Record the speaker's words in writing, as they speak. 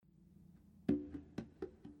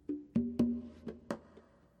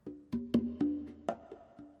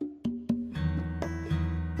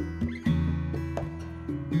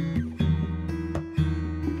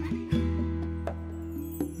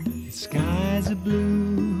skies are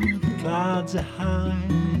blue, the clouds are high,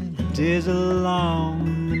 the days are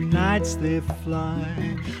long, the nights they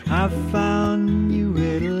fly. I've found you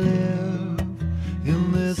where to live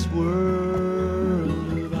in this world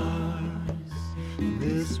of ours,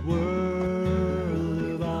 this world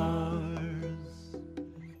of ours.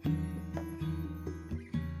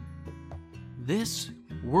 This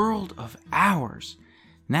world of ours.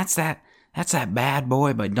 And that's that Bad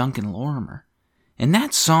Boy by Duncan Lorimer. And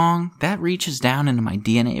that song, that reaches down into my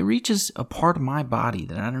DNA. It reaches a part of my body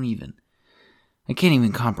that I can't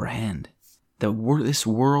even comprehend. This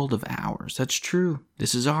world of ours. That's true.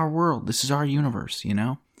 This is our world. This is our universe, you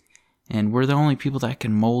know? And we're the only people that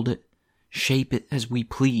can mold it, shape it as we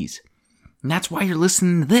please. And that's why you're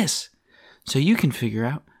listening to this. So you can figure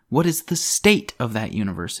out what is the state of that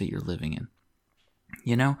universe that you're living in.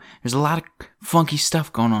 You know, there's a lot of funky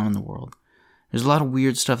stuff going on in the world. There's a lot of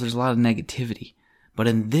weird stuff. There's a lot of negativity. But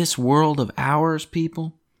in this world of ours,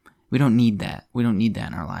 people, we don't need that. We don't need that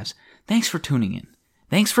in our lives. Thanks for tuning in.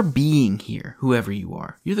 Thanks for being here, whoever you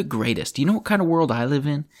are. You're the greatest. Do you know what kind of world I live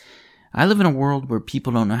in? I live in a world where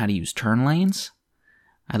people don't know how to use turn lanes.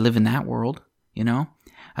 I live in that world, you know?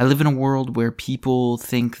 I live in a world where people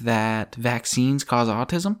think that vaccines cause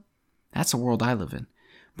autism. That's the world I live in.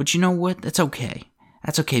 But you know what? That's okay.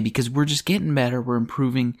 That's okay because we're just getting better. We're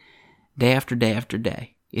improving day after day after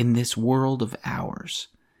day in this world of ours.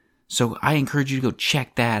 So I encourage you to go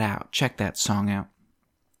check that out. Check that song out.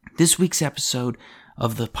 This week's episode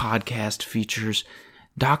of the podcast features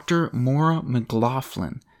Dr. Maura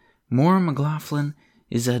McLaughlin. Maura McLaughlin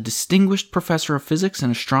is a distinguished professor of physics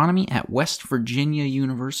and astronomy at West Virginia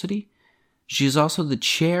University. She is also the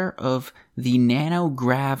chair of the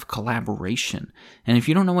NANOGrav collaboration. And if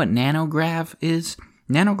you don't know what NANOGrav is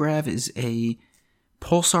a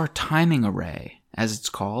pulsar timing array, as it's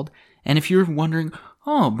called. And if you're wondering,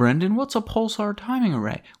 oh, Brendan, what's a pulsar timing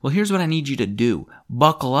array? Well, here's what I need you to do.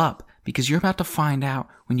 Buckle up, because you're about to find out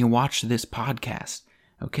when you watch this podcast,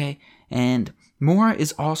 okay? And Maura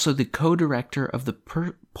is also the co-director of the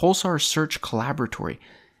Pulsar Search Collaboratory.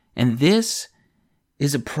 And this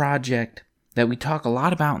is a project that we talk a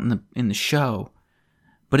lot about in the show,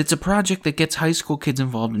 but it's a project that gets high school kids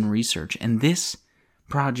involved in research. And this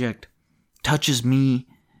project touches me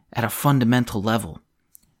at a fundamental level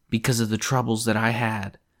because of the troubles that I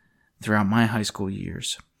had throughout my high school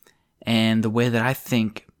years and the way that I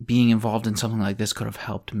think being involved in something like this could have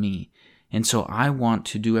helped me. And so I want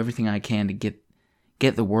to do everything I can to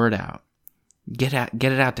get the word out, get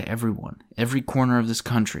it out to everyone, every corner of this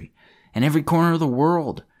country and every corner of the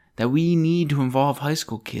world, that we need to involve high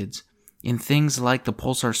school kids in things like the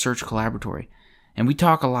Pulsar Search Collaboratory. And we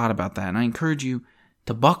talk a lot about that. And I encourage you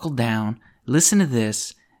to buckle down, listen to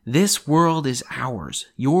this. This world is ours.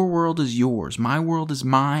 Your world is yours. My world is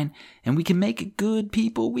mine. And we can make it good,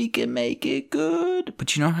 people. We can make it good.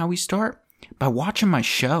 But you know how we start? By watching my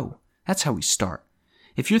show. That's how we start.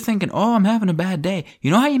 If you're thinking, oh, I'm having a bad day, you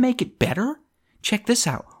know how you make it better? Check this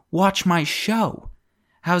out. Watch my show.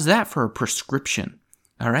 How's that for a prescription?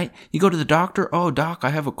 All right? You go to the doctor. Oh, doc, I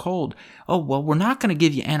have a cold. Oh, well, we're not going to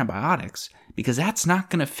give you antibiotics because that's not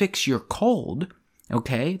going to fix your cold.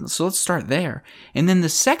 Okay, so let's start there. And then the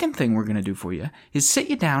second thing we're going to do for you is sit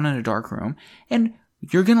you down in a dark room and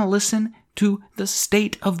you're going to listen to the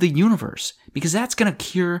state of the universe because that's going to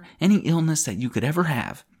cure any illness that you could ever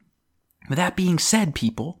have. With that being said,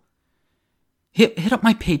 people, hit up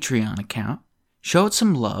my Patreon account, show it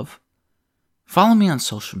some love, follow me on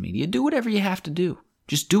social media, do whatever you have to do.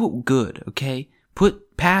 Just do it good, okay?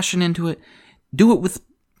 Put passion into it. Do it with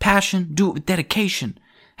passion. Do it with dedication.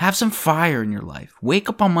 Have some fire in your life. Wake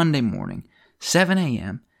up on Monday morning, 7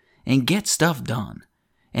 a.m., and get stuff done.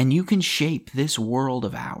 And you can shape this world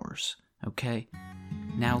of ours, okay?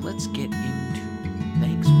 Now let's get into it.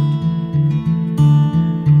 Thanks for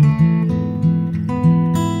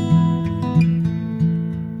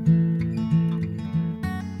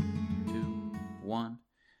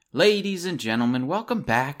Ladies and gentlemen, welcome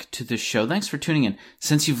back to the show. Thanks for tuning in.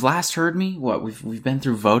 Since you've last heard me, we've been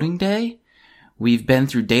through voting day. We've been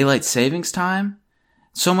through daylight savings time.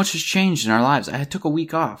 So much has changed in our lives. I took a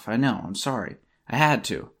week off. I know. I'm sorry. I had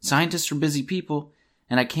to. Scientists are busy people,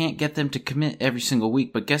 and I can't get them to commit every single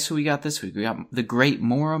week. But guess who we got this week? We got the great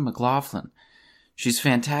Maura McLaughlin. She's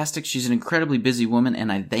fantastic. She's an incredibly busy woman,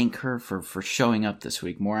 and I thank her for showing up this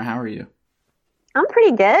week. Maura, how are you? I'm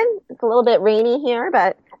pretty good. It's a little bit rainy here,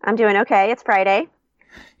 but I'm doing okay. It's Friday.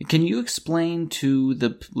 Can you explain to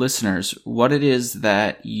the listeners what it is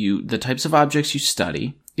that the types of objects you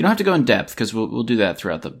study? You don't have to go in depth because we'll do that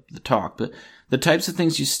throughout the talk, but the types of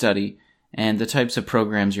things you study and the types of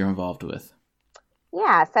programs you're involved with.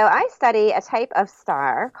 Yeah, so I study a type of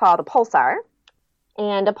star called a pulsar.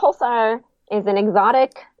 And a pulsar is an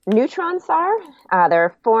exotic neutron star.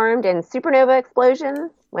 They're formed in supernova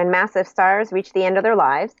explosions when massive stars reach the end of their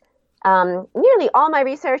lives. Nearly all my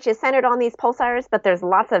research is centered on these pulsars, but there's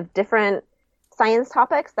lots of different science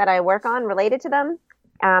topics that I work on related to them.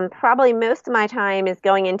 Probably most of my time is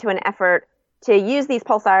going into an effort to use these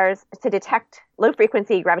pulsars to detect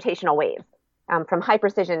low-frequency gravitational waves from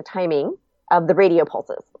high-precision timing of the radio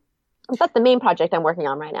pulses. That's the main project I'm working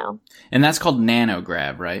on right now. And that's called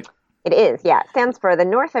NANOGrav, right? It is, yeah. It stands for the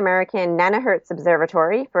North American Nanohertz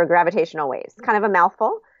Observatory for Gravitational Waves. Kind of a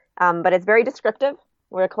mouthful, but it's very descriptive.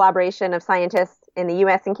 We're a collaboration of scientists in the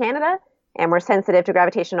U.S. and Canada, and we're sensitive to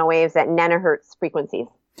gravitational waves at nanohertz frequencies.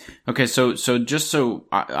 Okay, so just so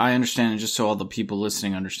I understand, and just so all the people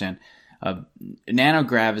listening understand,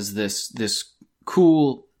 NANOGrav is this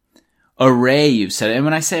cool array you've set. And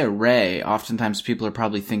when I say array, oftentimes people are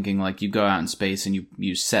probably thinking like you go out in space and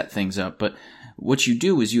you set things up. But what you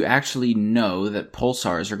do is you actually know that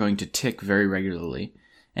pulsars are going to tick very regularly.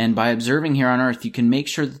 And by observing here on Earth, you can make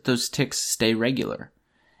sure that those ticks stay regular.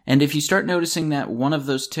 And if you start noticing that one of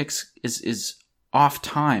those ticks is off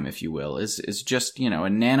time, if you will, is just, a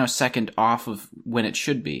nanosecond off of when it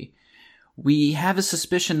should be, we have a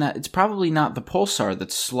suspicion that it's probably not the pulsar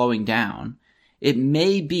that's slowing down. It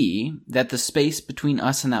may be that the space between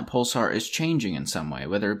us and that pulsar is changing in some way,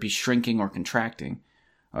 whether it be shrinking or contracting.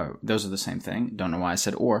 Those are the same thing. Don't know why I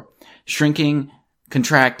said or. Shrinking,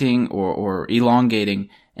 contracting, or elongating.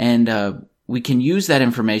 And we can use that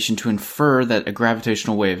information to infer that a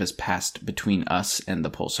gravitational wave has passed between us and the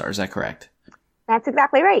pulsar. Is that correct? That's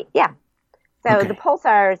exactly right, yeah. So Okay. The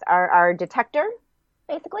pulsars are our detector,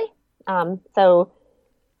 basically. So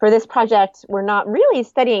for this project, we're not really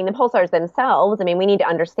studying the pulsars themselves. I mean, we need to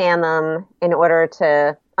understand them in order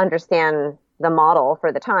to understand the model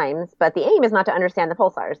for the times. But the aim is not to understand the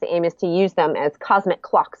pulsars. The aim is to use them as cosmic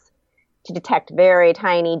clocks to detect very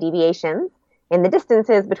tiny deviations in the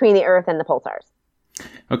distances between the Earth and the pulsars.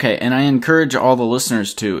 Okay, and I encourage all the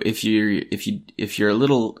listeners to, if you're a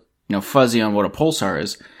little fuzzy on what a pulsar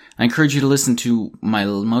is, I encourage you to listen to my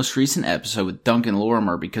most recent episode with Duncan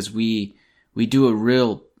Lorimer, because we do a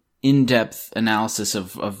real in-depth analysis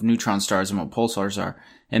of neutron stars and what pulsars are,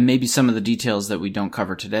 and maybe some of the details that we don't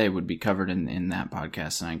cover today would be covered in that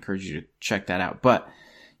podcast, and I encourage you to check that out. But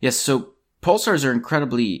yes, so pulsars are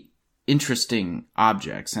incredibly interesting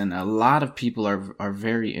objects, and a lot of people are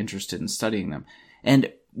very interested in studying them.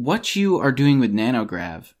 And what you are doing with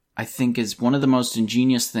NANOGrav, I think, is one of the most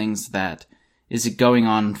ingenious things that is going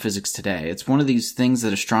on in physics today. It's one of these things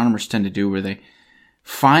that astronomers tend to do where they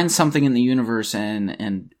find something in the universe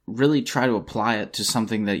and really try to apply it to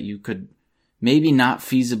something that you could maybe not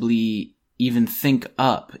feasibly even think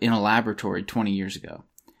up in a laboratory 20 years ago.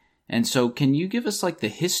 And so can you give us like the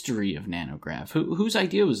history of NANOGrav? Whose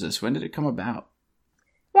idea was this? When did it come about?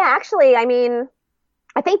 Yeah, actually, I mean,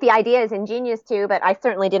 I think the idea is ingenious too, but I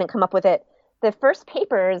certainly didn't come up with it. The first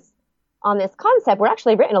papers on this concept were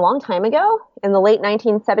actually written a long time ago in the late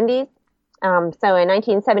 1970s. So in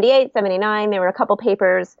 1978, 79, there were a couple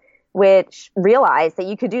papers which realized that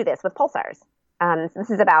you could do this with pulsars. So this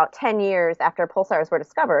is about 10 years after pulsars were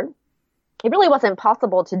discovered. It really wasn't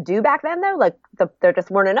possible to do back then, though. Like there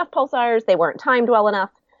just weren't enough pulsars. They weren't timed well enough.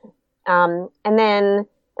 And then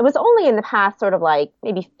it was only in the past sort of like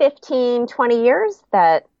maybe 15, 20 years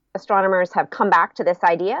that astronomers have come back to this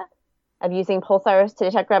idea of using pulsars to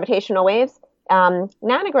detect gravitational waves.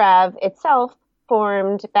 NANOGrav itself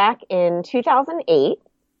formed back in 2008.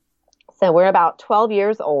 So we're about 12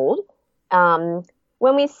 years old.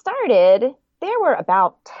 When we started, there were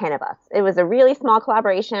about 10 of us. It was a really small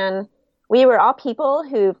collaboration. We were all people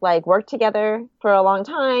who've worked together for a long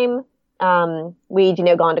time. We'd,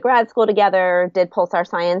 gone to grad school together, did pulsar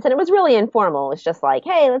science, and it was really informal. It's just like,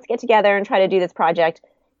 hey, let's get together and try to do this project.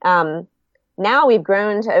 Now we've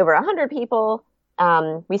grown to over 100 people.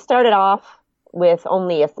 We started off with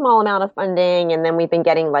only a small amount of funding, and then we've been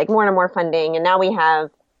getting more and more funding. And now we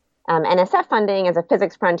have NSF funding as a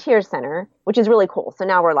Physics Frontier Center, which is really cool. So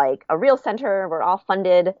now we're a real center. We're all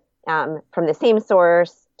funded from the same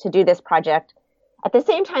source to do this project. At the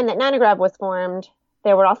same time that NANOGrav was formed,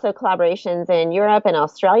 there were also collaborations in Europe and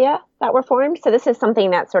Australia that were formed. So this is something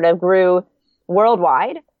that sort of grew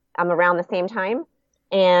worldwide around the same time.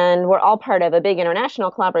 And we're all part of a big international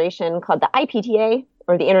collaboration called the IPTA,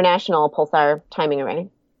 or the International Pulsar Timing Array.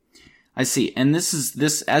 I see. And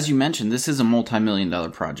this, as you mentioned, this is a multi-million-dollar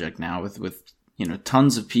project now with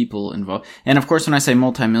tons of people involved. And of course, when I say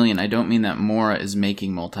multi-million, I don't mean that Maura is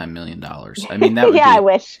making multi-million dollars. I mean, that would yeah, I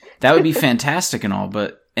wish. That would be fantastic and all,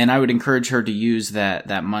 but and I would encourage her to use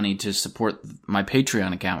that money to support my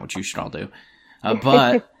Patreon account, which you should all do.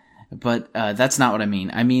 But that's not what I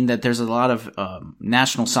mean. I mean that there's a lot of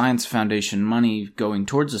National Science Foundation money going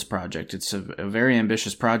towards this project. It's a very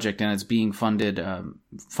ambitious project, and it's being funded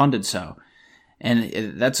so.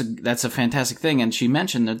 And that's a fantastic thing. And she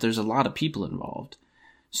mentioned that there's a lot of people involved.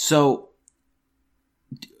 So,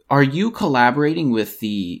 are you collaborating with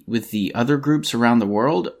the other groups around the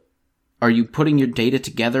world? Are you putting your data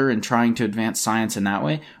together and trying to advance science in that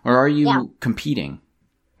way, or are you competing?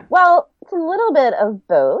 Well, it's a little bit of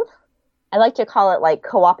both. I like to call it like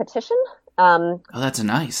co-opetition. Oh, that's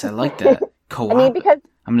nice. I like that. Co-op. I mean, because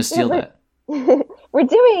I'm going to steal that. We're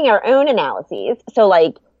doing our own analyses. So,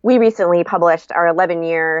 like, we recently published our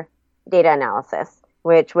 11-year data analysis,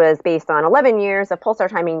 which was based on 11 years of pulsar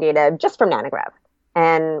timing data just from NANOGrav.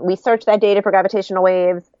 And we search that data for gravitational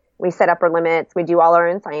waves. We set up our limits. We do all our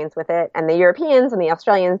own science with it. And the Europeans and the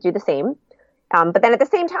Australians do the same. But then at the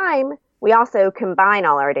same time, we also combine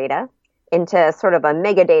all our data into sort of a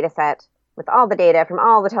mega data set with all the data from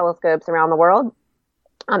all the telescopes around the world.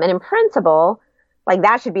 And in principle, like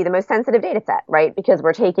that should be the most sensitive data set, right? Because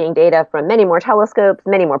we're taking data from many more telescopes,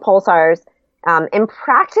 many more pulsars. In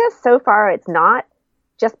practice, so far, it's not,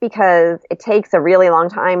 just because it takes a really long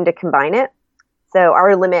time to combine it. So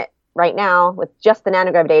our limit right now with just the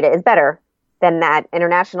NANOGrav data is better than that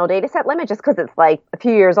international data set limit, just because it's like a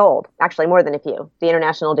few years old, actually more than a few. The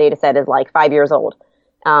international data set is like 5 years old.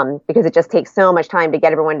 Because it just takes so much time to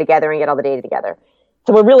get everyone together and get all the data together.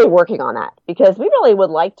 So we're really working on that because we really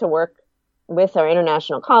would like to work with our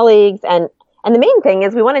international colleagues. And the main thing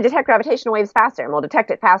is we want to detect gravitational waves faster, and we'll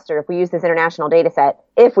detect it faster if we use this international data set,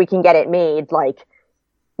 if we can get it made like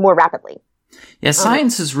more rapidly. Yeah,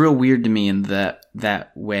 science is real weird to me in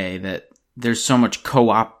that way, that there's so much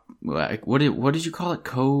co-op. What did you call it?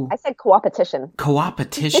 I said co-opetition.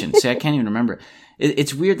 Co-opetition. See, I can't even remember.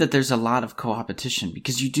 It's weird that there's a lot of co-opetition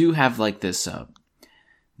because you do have like this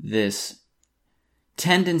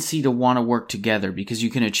tendency to want to work together because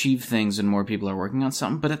you can achieve things and more people are working on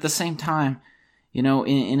something. But at the same time, you know,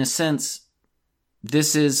 in a sense,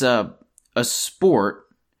 this is a sport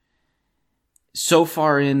so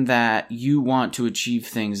far in that you want to achieve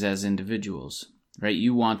things as individuals, right?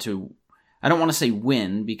 You want to, I don't want to say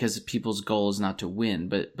win because people's goal is not to win,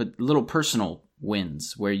 but little personal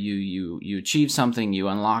wins where you achieve something, you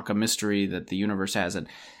unlock a mystery that the universe has,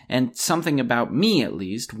 and something about me at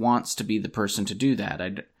least wants to be the person to do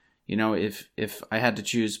that. If I had to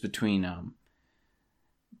choose between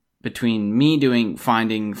me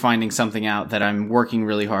finding something out that I'm working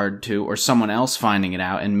really hard to, or someone else finding it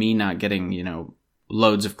out and me not getting,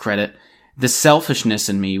 loads of credit, the selfishness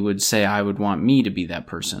in me would say I would want me to be that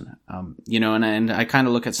person. And I kind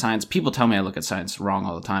of look at science. People tell me I look at science wrong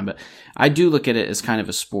all the time, but I do look at it as kind of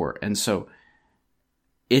a sport. And so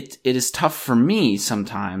it is tough for me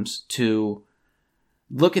sometimes to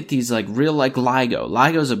look at these like real, like LIGO.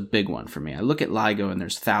 LIGO's a big one for me. I look at LIGO and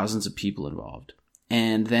there's thousands of people involved.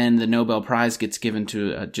 And then the Nobel Prize gets given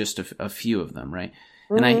to just a few of them, right?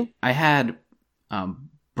 Mm-hmm. And I had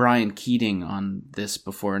Brian Keating on this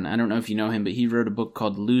before, and I don't know if you know him, but he wrote a book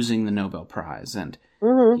called Losing the Nobel Prize, and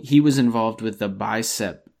he was involved with the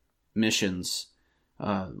BICEP missions,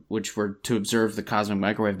 which were to observe the cosmic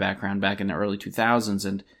microwave background back in the early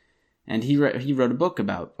 2000s, and he wrote a book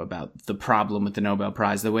about the problem with the Nobel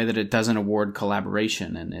Prize, the way that it doesn't award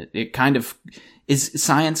collaboration, and it kind of is,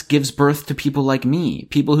 science gives birth to people like me,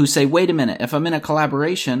 people who say, wait a minute, if I'm in a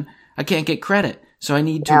collaboration, I can't get credit, so I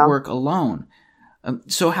need to work alone.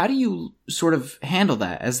 So how do you sort of handle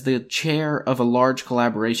that as the chair of a large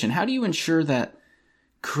collaboration? How do you ensure that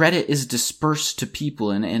credit is dispersed to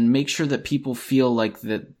people and make sure that people feel like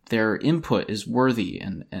that their input is worthy?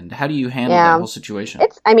 And how do you handle that whole situation?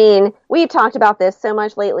 We've talked about this so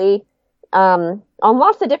much lately on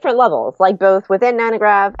lots of different levels, like both within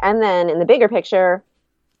NANOGrav and then in the bigger picture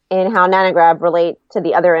in how NANOGrav relates to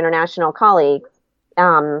the other international colleagues.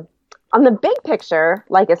 On the big picture,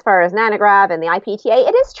 like as far as NANOGrav and the IPTA,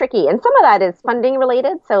 it is tricky. And some of that is funding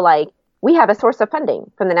related. So like we have a source of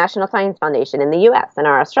funding from the National Science Foundation in the US, and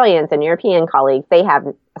our Australians and European colleagues, they have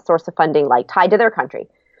a source of funding like tied to their country.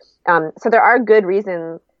 So there are good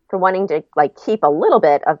reasons for wanting to like keep a little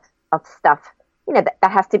bit of stuff, that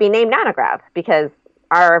has to be named NANOGrav, because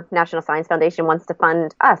our National Science Foundation wants to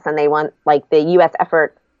fund us and they want like the US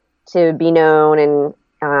effort to be known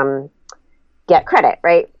and get credit,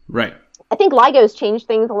 right? Right. I think LIGO's changed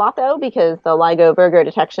things a lot, though, because the LIGO Virgo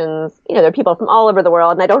detections, there are people from all over the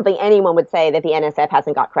world, and I don't think anyone would say that the NSF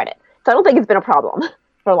hasn't got credit. So I don't think it's been a problem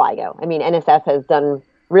for LIGO. NSF has done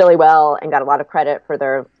really well and got a lot of credit for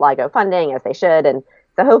their LIGO funding, as they should, and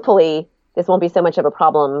So hopefully this won't be so much of a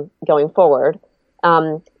problem going forward.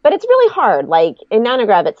 But it's really hard. Like in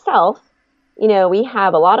NANOGrav itself, we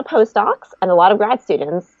have a lot of postdocs and a lot of grad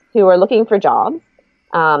students who are looking for jobs.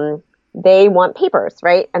 They want papers,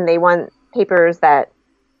 right? And they want papers that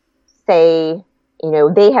say,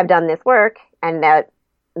 they have done this work and that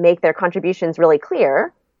make their contributions really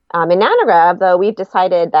clear. In NANOGrav, though, we've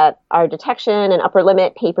decided that our detection and upper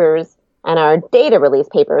limit papers and our data release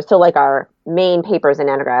papers, so like our main papers in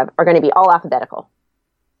NANOGrav, are going to be all alphabetical.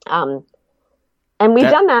 And we've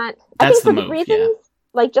done that, I think, for good reasons.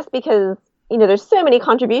 Like just because, there's so many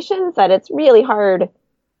contributions that it's really hard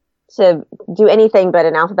to do anything but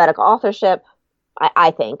an alphabetical authorship,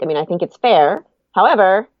 I think. I think it's fair.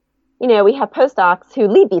 However, we have postdocs who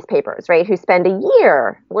lead these papers, right? Who spend a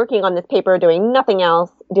year working on this paper, doing nothing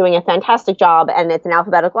else, doing a fantastic job, and it's an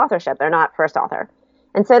alphabetical authorship. They're not first author.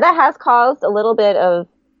 And so that has caused a little bit of,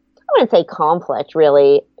 I wouldn't say conflict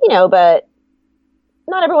really, but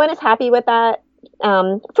not everyone is happy with that.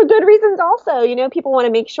 For good reasons also, people want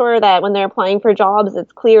to make sure that when they're applying for jobs,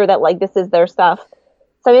 it's clear that like this is their stuff.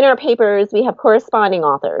 So in our papers, we have corresponding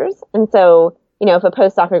authors. And so, if a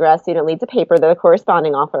postdoc or grad student leads a paper, they're a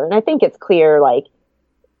corresponding author. And I think it's clear like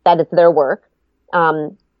that it's their work.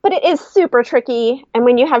 But it is super tricky. And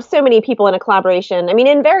when you have so many people in a collaboration,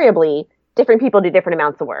 invariably, different people do different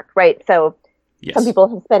amounts of work, right? So yes. Some people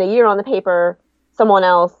have spent a year on the paper. Someone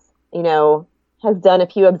else, has done a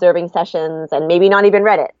few observing sessions and maybe not even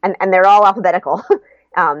read it. And they're all alphabetical.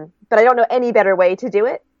 But I don't know any better way to do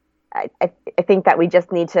it. I think that we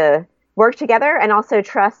just need to work together and also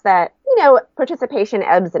trust that, participation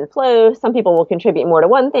ebbs and flows. Some people will contribute more to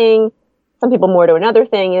one thing, some people more to another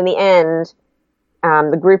thing. In the end,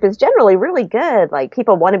 the group is generally really good. Like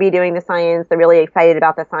people want to be doing the science. They're really excited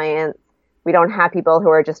about the science. We don't have people who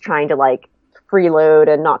are just trying to like freeload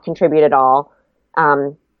and not contribute at all.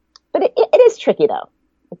 But it is tricky though.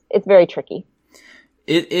 It's very tricky.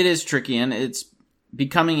 It is tricky, and it's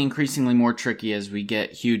becoming increasingly more tricky as we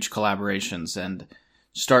get huge collaborations and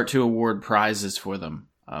start to award prizes for them.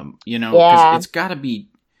 Because it's got to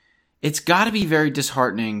be very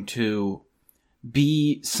disheartening to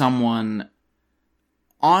be someone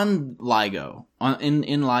on LIGO, in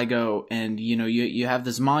LIGO, and you have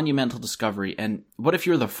this monumental discovery, and what if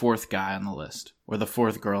you're the fourth guy on the list or the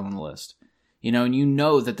fourth girl on the list? And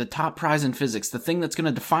that the top prize in physics, the thing that's going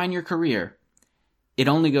to define your career, it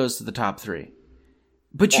only goes to the top three.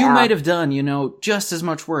 But you might have done, just as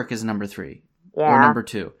much work as number 3 or number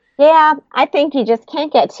 2. Yeah, I think you just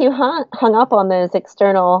can't get too hung up on those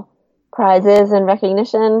external prizes and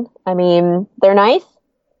recognition. They're nice.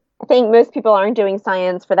 I think most people aren't doing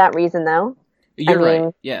science for that reason, though. You're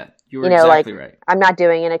right. Yeah, you're exactly right. I'm not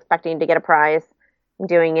doing it expecting to get a prize. I'm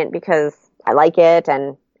doing it because I like it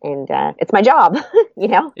and it's my job,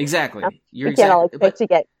 Exactly. We can't all expect to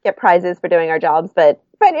get prizes for doing our jobs, but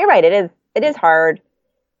you're right. It is hard.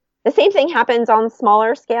 The same thing happens on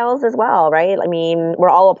smaller scales as well, right? We're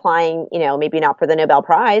all applying, maybe not for the Nobel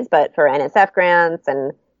Prize, but for NSF grants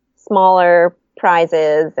and smaller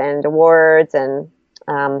prizes and awards. And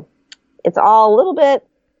it's all a little bit,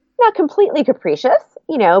 not completely capricious,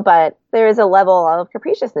 but there is a level of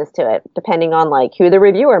capriciousness to it, depending on like who the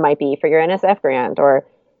reviewer might be for your NSF grant or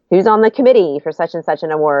who's on the committee for such and such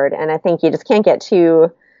an award. And I think you just can't get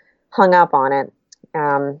too hung up on it.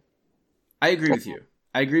 I agree with you.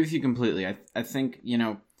 I agree with you completely. I think,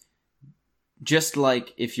 just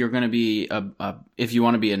like if you're going to be if you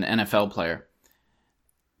want to be an NFL player,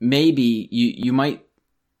 maybe you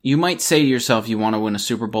might say to yourself you want to win a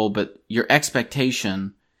Super Bowl, but your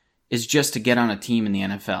expectation is just to get on a team in the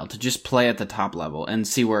NFL, to just play at the top level and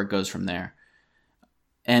see where it goes from there.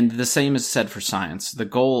 And the same is said for science. The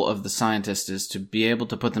goal of the scientist is to be able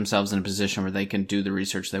to put themselves in a position where they can do the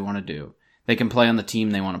research they want to do. They can play on the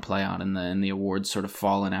team they want to play on, and the awards sort of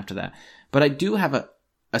fall in after that. But I do have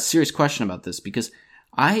a serious question about this, because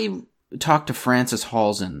I talked to Francis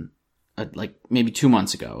Halzen like maybe 2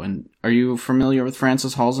 months ago. And are you familiar with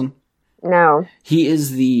Francis Halzen? No. He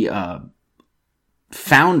is the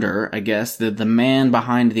founder, I guess, the man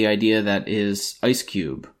behind the idea that is Ice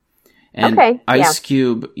Cube. And Ice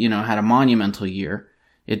Cube, had a monumental year.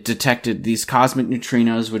 It detected these cosmic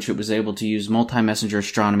neutrinos, which it was able to use multi-messenger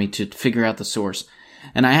astronomy to figure out the source.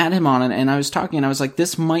 And I had him on, and I was talking, and I was like,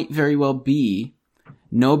 this might very well be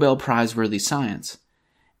Nobel Prize-worthy science.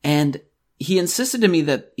 And he insisted to me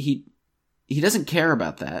that he doesn't care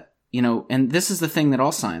about that, and this is the thing that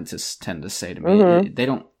all scientists tend to say to me. Mm-hmm.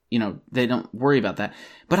 They don't worry about that.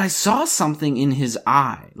 But I saw something in his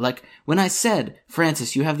eye. Like, when I said,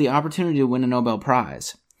 Francis, you have the opportunity to win a Nobel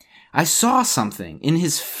Prize, I saw something in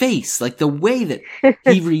his face, like the way that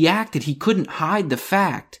he reacted. He couldn't hide the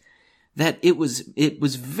fact that it was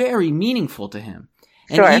very meaningful to him.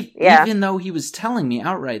 And Sure, even though he was telling me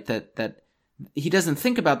outright that he doesn't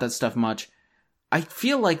think about that stuff much, I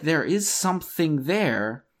feel like there is something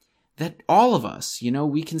there that all of us,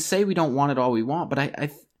 we can say we don't want it all we want, but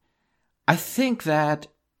I think that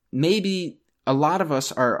maybe a lot of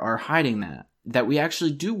us are hiding that we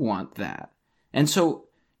actually do want that. And so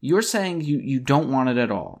you're saying you don't want it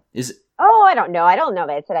at all. Oh, I don't know. I don't know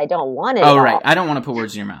that I said I don't want it Oh, at right. all. I don't want to put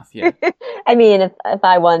words in your mouth. Yeah. I mean, if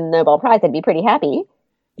I won Nobel Prize, I'd be pretty happy.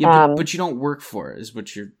 Yeah, but you don't work for it, is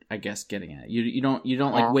what you're, I guess, getting at. You don't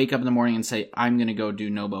like wake up in the morning and say, I'm going to go do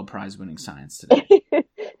Nobel Prize winning science today.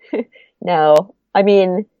 No, I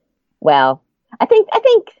mean, well, I think,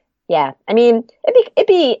 yeah. I mean, it'd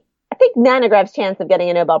be. I think NANOGrav's chance of getting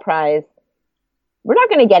a Nobel Prize, we're not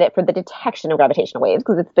going to get it for the detection of gravitational waves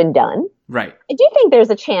because it's been done. Right. I do think there's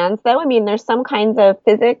a chance, though. I mean, there's some kinds of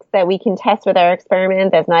physics that we can test with our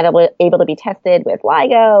experiment that's not able to be tested with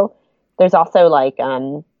LIGO. There's also like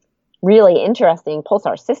really interesting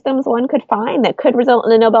pulsar systems one could find that could result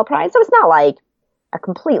in a Nobel Prize. So it's not like a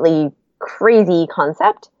completely crazy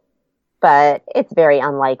concept, but it's very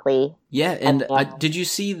unlikely. Yeah, and did you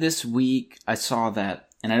see this week, I saw that,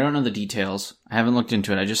 and I don't know the details. I haven't looked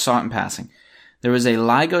into it. I just saw it in passing. There was a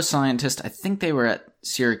LIGO scientist, I think they were at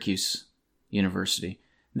Syracuse University.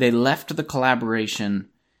 They left the collaboration,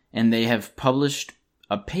 and they have published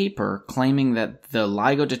a paper claiming that the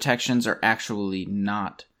LIGO detections are actually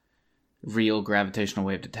not real gravitational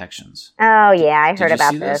wave detections. Oh, yeah, I heard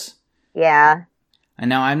about this. Yeah. And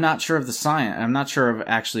now I'm not sure of the science. I'm not sure of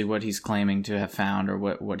actually what he's claiming to have found or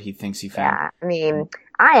what he thinks he found. Yeah, I mean,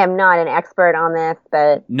 I am not an expert on this,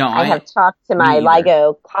 but no, I have talked to my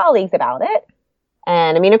LIGO colleagues about it.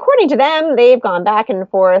 And I mean, according to them, they've gone back and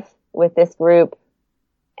forth with this group.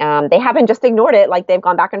 They haven't just ignored it. Like, they've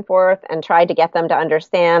gone back and forth and tried to get them to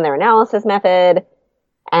understand their analysis method.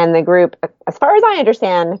 And the group, as far as I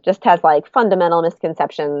understand, just has like fundamental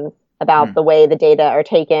misconceptions about the way the data are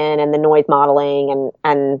taken and the noise modeling,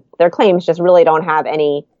 and their claims just really don't have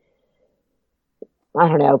any, I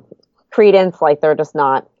don't know, credence. Like, they're just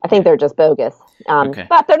not, I think they're just bogus. Okay.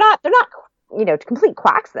 But they're not, complete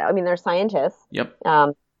quacks though. I mean, they're scientists. Yep.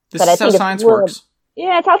 This is how science works.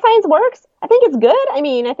 Yeah, it's how science works. I think it's good. I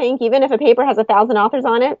mean, I think even if a paper has 1,000 authors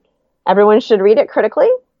on it, everyone should read it critically.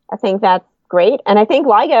 I think that's great. And I think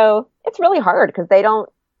LIGO, it's really hard because they don't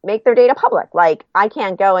make their data public. Like, I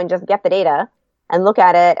can't go and just get the data and look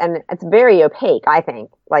at it, and it's very opaque, I think,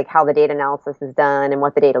 like how the data analysis is done and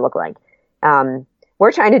what the data look like.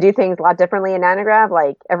 We're trying to do things a lot differently in NANOGrav.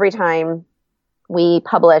 Like, every time we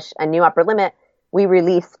publish a new upper limit, we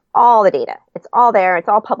release all the data. It's all there. It's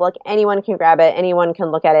all public. Anyone can grab it. Anyone can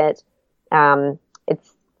look at it.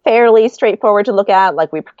 It's fairly straightforward to look at.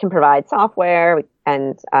 Like, we can provide software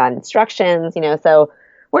and instructions, so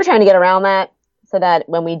we're trying to get around that so that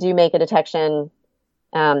when we do make a detection,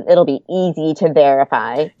 it'll be easy to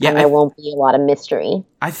verify, and there won't be a lot of mystery.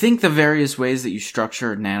 I think the various ways that you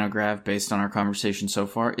structure NANOGrav based on our conversation so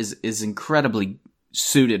far is incredibly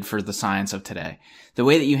suited for the science of today. The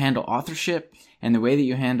way that you handle authorship and the way that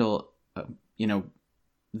you handle,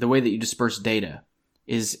 the way that you disperse data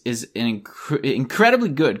is incredibly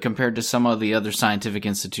good compared to some of the other scientific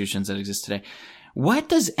institutions that exist today. What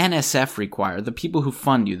does NSF require? The people who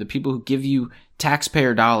fund you, the people who give you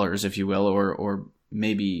taxpayer dollars, if you will, or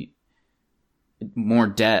maybe more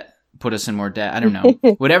debt, put us in more debt. I don't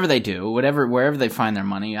know. Whatever they do, wherever they find their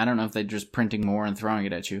money. I don't know if they're just printing more and throwing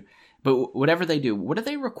it at you. But whatever they do, what do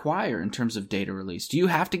they require in terms of data release? Do you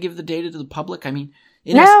have to give the data to the public? I mean,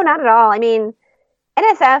 no, not at all. I mean,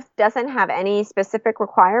 NSF doesn't have any specific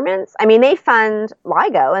requirements. I mean, they fund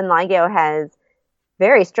LIGO, and LIGO has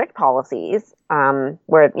very strict policies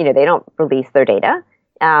where, they don't release their data.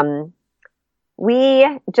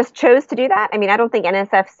 We just chose to do that. I mean, I don't think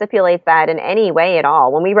NSF stipulates that in any way at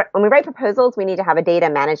all. When we write proposals, we need to have a data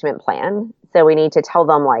management plan. So we need to tell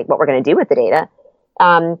them like what we're going to do with the data.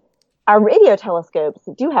 Our radio telescopes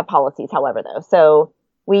do have policies, however, though. So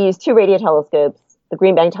we use 2 radio telescopes, the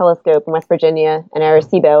Green Bank Telescope in West Virginia and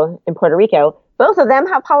Arecibo in Puerto Rico. Both of them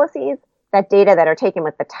have policies that data that are taken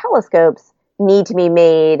with the telescopes need to be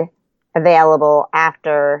made available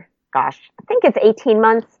after, I think it's 18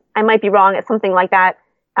 months. I might be wrong. It's something like that.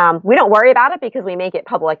 We don't worry about it because we make it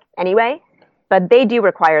public anyway, but they do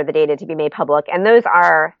require the data to be made public. And those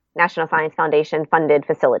are National Science Foundation funded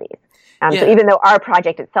facilities. So even though our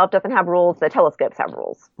project itself doesn't have rules, the telescopes have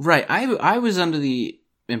rules. Right. I was under the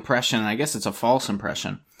impression, and I guess it's a false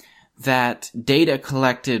impression, that data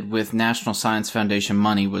collected with National Science Foundation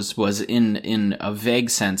money was in a vague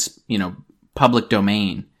sense, public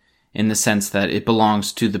domain, in the sense that it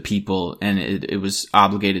belongs to the people and it was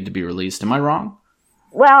obligated to be released. Am I wrong?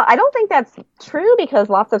 Well, I don't think that's true because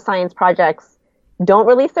lots of science projects don't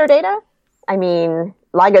release their data. I mean,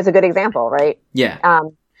 LIGO's a good example, right? Yeah.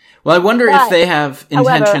 Well, I wonder if they have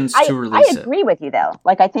intentions to release it. I agree with you, though.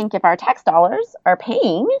 Like, I think if our tax dollars are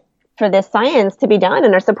paying for this science to be done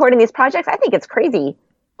and are supporting these projects, I think it's crazy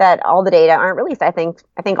that all the data aren't released. I think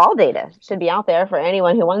all data should be out there for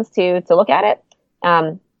anyone who wants to look at it.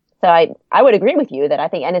 So I would agree with you that I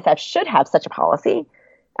think NSF should have such a policy,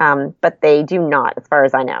 but they do not, as far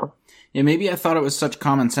as I know. Yeah, maybe I thought it was such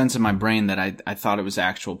common sense in my brain that I thought it was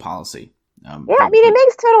actual policy. I mean, it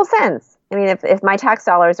makes total sense. I mean, if my tax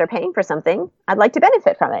dollars are paying for something, I'd like to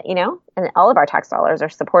benefit from it, and all of our tax dollars are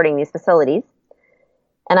supporting these facilities.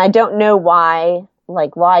 And I don't know why,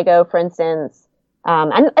 like LIGO, for instance,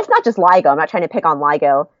 and it's not just LIGO. I'm not trying to pick on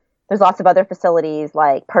LIGO. There's lots of other facilities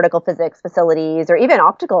like particle physics facilities or even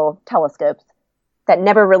optical telescopes that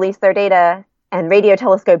never release their data, and radio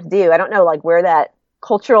telescopes do. I don't know like where that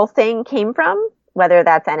cultural thing came from, whether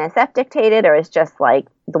that's NSF dictated or it's just like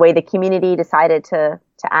the way the community decided to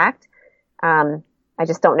act. I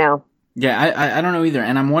just don't know. Yeah, I don't know either.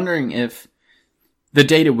 And I'm wondering if the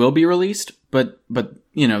data will be released, but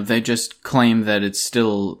they just claim that it's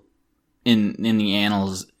still in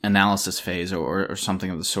the analysis phase or something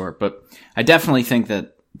of the sort. But I definitely think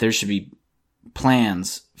that there should be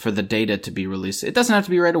plans for the data to be released. It doesn't have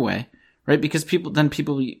to be right away, right? Because people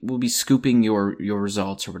will be scooping your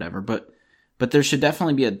results or whatever. But there should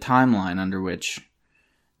definitely be a timeline under which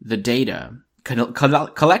the data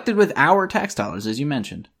collected with our tax dollars, as you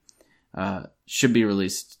mentioned, should be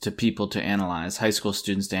released to people to analyze, high school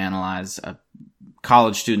students to analyze,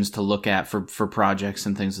 college students to look at for projects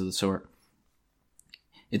and things of the sort.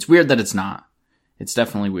 It's weird that it's not. It's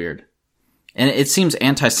definitely weird. And it seems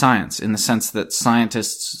anti-science in the sense that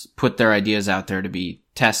scientists put their ideas out there to be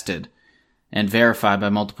tested and verified by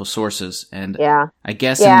multiple sources. And I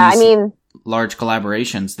guess in these large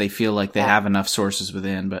collaborations, they feel like they have enough sources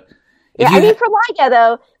within. But for LIGO,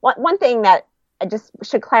 though, one thing that I just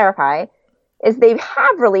should clarify is they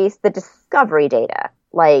have released the discovery data.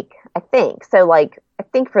 Like, I think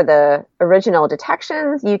for the original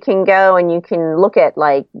detections, you can go and you can look at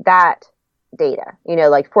like that data,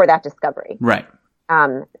 like for that discovery. Right.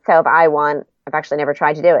 So if I want, I've actually never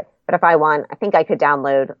tried to do it, but if I want, I think I could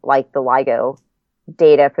download like the LIGO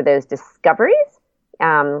data for those discoveries.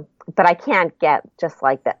 But I can't get just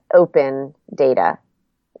like the open data,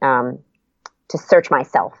 to search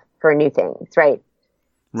myself for new things. Right.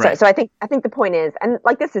 Right. So I think the point is, and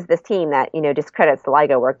like this team that, discredits the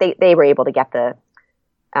LIGO work. They were able to get the,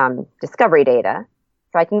 discovery data.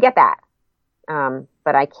 So I can get that.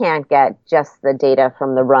 But I can't get just the data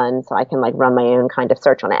from the run, so I can like run my own kind of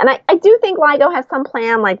search on it. And I do think LIGO has some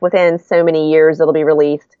plan, like within so many years it'll be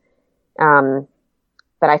released.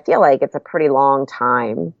 But I feel like it's a pretty long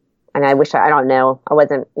time. And I wish, I don't know, I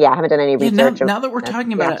haven't done any research. Now that we're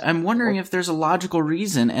talking about it, I'm wondering if there's a logical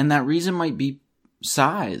reason, and that reason might be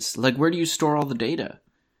size. Like, where do you store all the data?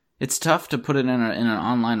 It's tough to put it in an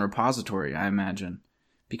online repository, I imagine,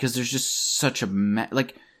 because there's just such a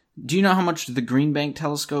do you know how much the Green Bank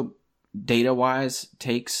telescope data-wise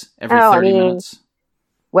takes every 30 minutes?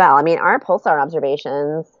 Well, our Pulsar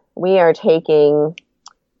observations, we are taking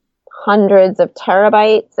hundreds of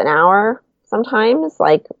terabytes an hour sometimes.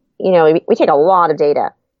 Like, we take a lot of data.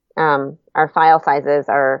 Our file sizes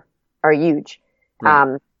are huge.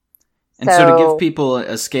 Right. And so to give people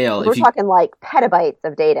a scale, we're talking like petabytes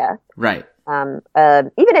of data. Right.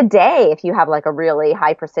 Even a day, if you have like a really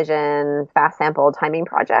high precision, fast sample timing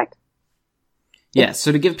project. Yeah.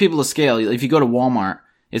 So to give people a scale, if you go to Walmart,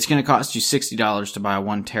 it's going to cost you $60 to buy a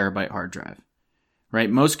 1 terabyte hard drive, right?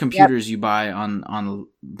 Most computers you buy on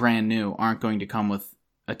brand new aren't going to come with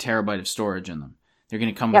a terabyte of storage in them. They're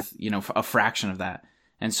going to come with, a fraction of that.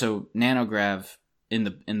 And so NANOGrav, in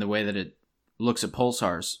the way that it looks at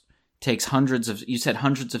pulsars, takes hundreds of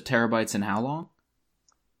terabytes in how long?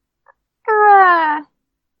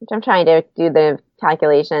 I'm trying to do the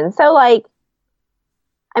calculation. So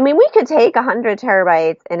we could take 100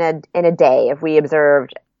 terabytes in a day if we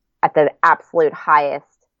observed at the absolute highest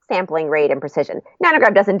sampling rate and precision.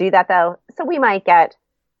 NANOGrav doesn't do that though. So we might get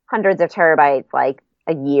hundreds of terabytes like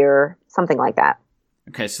a year, something like that.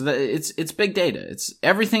 Okay. So it's big data. It's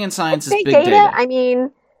everything in science is big data.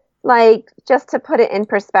 Just to put it in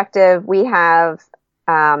perspective, we have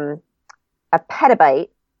a petabyte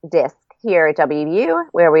disk here at WVU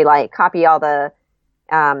where we copy all the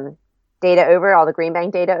data over, all the Green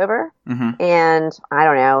Bank data over. Mm-hmm. And I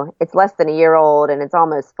don't know, it's less than a year old and it's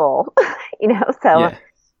almost full, so,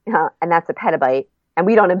 and that's a petabyte. And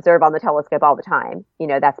we don't observe on the telescope all the time.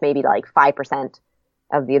 That's maybe like 5%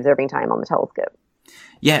 of the observing time on the telescope.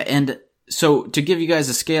 Yeah. And so to give you guys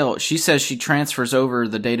a scale, she says she transfers over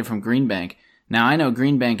the data from Green Bank. Now, I know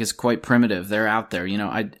Green Bank is quite primitive. They're out there.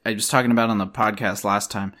 I was talking about on the podcast last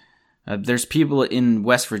time. There's people in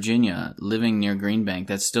West Virginia living near Green Bank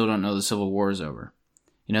that still don't know the Civil War is over.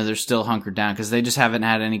 They're still hunkered down because they just haven't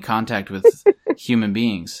had any contact with human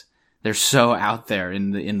beings. They're so out there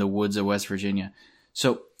in the woods of West Virginia.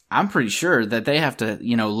 So I'm pretty sure that they have to,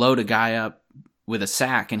 load a guy up with a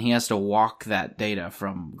sack and he has to walk that data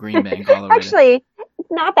from Green Bank all the way. Actually, it's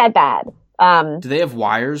not that bad. Do they have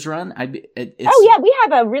wires run? We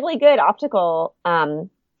have a really good optical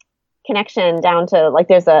connection down to, like,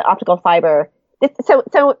 there's an optical fiber. So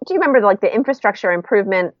do you remember the infrastructure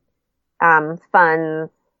improvement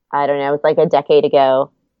funds? I don't know, it's like a decade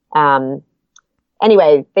ago.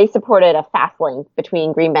 Anyway, they supported a fast link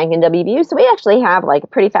between Green Bank and WVU. So we actually have a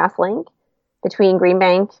pretty fast link between Green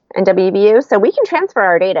Bank and WVU. So we can transfer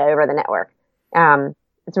our data over the network.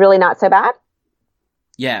 It's really not so bad.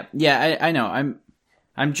 Yeah, I know.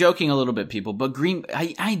 I'm joking a little bit, people, but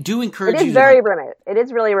I do encourage you. It is very remote. It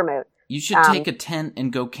is really remote. You should take a tent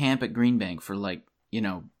and go camp at Green Bank for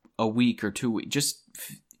a week or 2 weeks. Just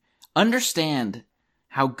understand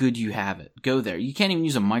how good you have it. Go there. You can't even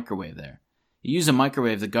use a microwave there. You use a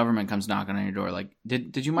microwave, the government comes knocking on your door. Like,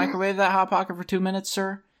 did you microwave that Hot Pocket for 2 minutes,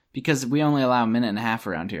 sir? Because we only allow a minute and a half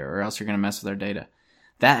around here, or else you're going to mess with our data.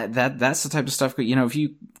 That's the type of stuff, if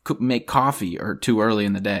you make coffee or too early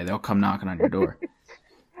in the day, they'll come knocking on your door.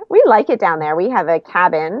 We like it down there. We have a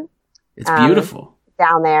cabin. It's beautiful.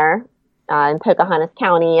 Down there in Pocahontas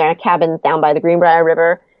County. Our cabin's down by the Greenbrier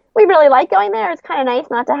River. We really like going there. It's kind of nice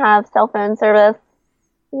not to have cell phone service,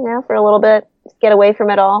 for a little bit. Just get away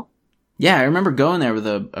from it all. Yeah, I remember going there with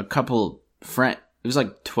a couple friends. It was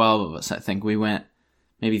like 12 of us, I think. We went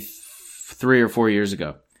maybe 3 or 4 years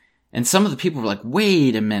ago. And some of the people were like,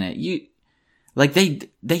 wait a minute. They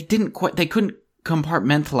couldn't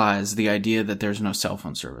compartmentalize the idea that there's no cell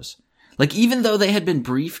phone service. Even though they had been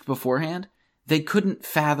briefed beforehand, they couldn't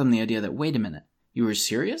fathom the idea that, wait a minute, you were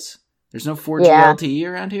serious? There's no 4G LTE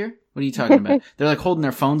around here? What are you talking about? They're holding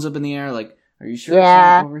their phones up in the air are you sure it's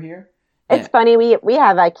not over here? It's funny. We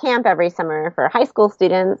have a camp every summer for high school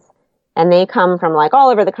students, and they come from all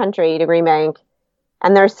over the country to Green Bank,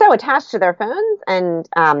 and they're so attached to their phones. And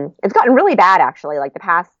it's gotten really bad, actually, the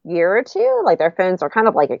past year or two. Their phones are kind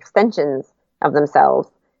of like extensions of themselves,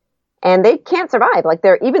 and they can't survive.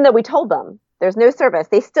 Even though we told them there's no service,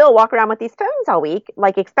 they still walk around with these phones all week,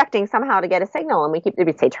 expecting somehow to get a signal. And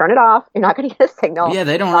we say, turn it off. You're not going to get a signal. Yeah,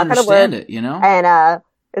 they don't understand it, And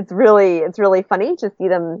it's really funny to see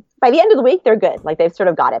them. By the end of the week, they're good. They've sort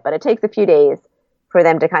of got it, but it takes a few days for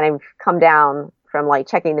them to kind of come down from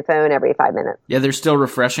checking the phone every 5 minutes. Yeah, they're still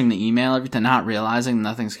refreshing the email every time, not realizing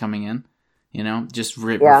nothing's coming in. Just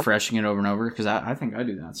refreshing it over and over. Because I think I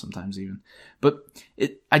do that sometimes even. But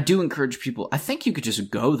I do encourage people. I think you could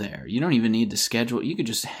just go there. You don't even need to schedule. You could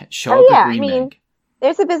just show up at Green Bank.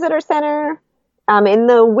 There's a visitor center. In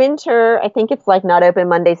the winter, I think it's not open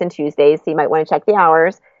Mondays and Tuesdays, so you might want to check the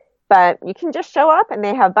hours. But you can just show up, and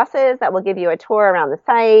they have buses that will give you a tour around the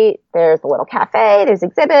site. There's a little cafe, there's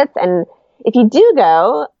exhibits, and if you do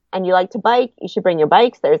go and you like to bike, you should bring your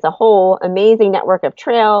bikes. There's a whole amazing network of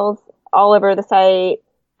trails all over the site.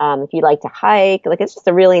 If you like to hike, it's just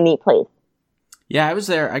a really neat place. Yeah, I was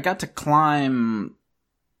there. I got to climb,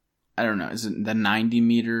 I don't know, is it the 90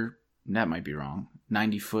 meter? That might be wrong.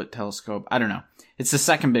 90-foot telescope. I don't know. It's the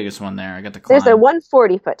second biggest one there. I got to climb. There's a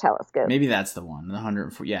 140-foot telescope. Maybe that's the one. The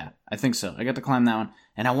 104. Yeah, I think so. I got to climb that one.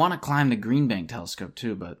 And I want to climb the Green Bank telescope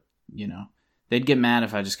too, but, they'd get mad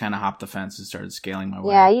if I just kind of hopped the fence and started scaling my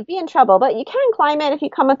way. Yeah, you'd be in trouble, but you can climb it if you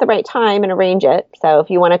come at the right time and arrange it. So if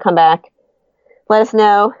you want to come back, let us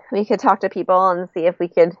know. We could talk to people and see if we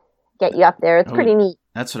could get you up there. It's pretty neat.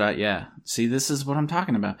 That's what see, this is what I'm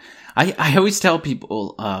talking about. I always tell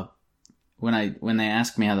people, when they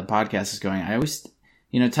ask me how the podcast is going, I always,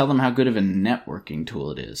 tell them how good of a networking tool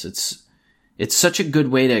it is. It's such a good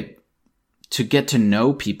way to get to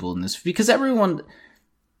know people in this, because everyone,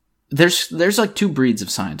 there's 2 breeds of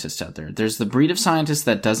scientists out there. There's the breed of scientist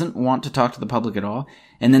that doesn't want to talk to the public at all.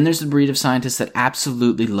 And then there's the breed of scientist that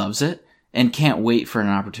absolutely loves it and can't wait for an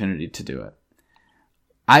opportunity to do it.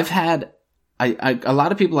 I've had, a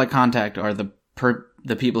lot of people I contact are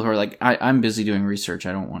the people who are I'm busy doing research.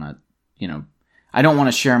 I don't want to, I don't want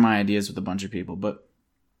to share my ideas with a bunch of people. But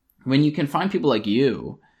when you can find people like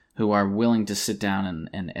you who are willing to sit down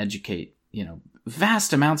and educate,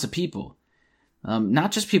 vast amounts of people.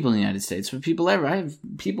 Not just people in the United States, but people everywhere. I have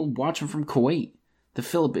people watching from Kuwait, the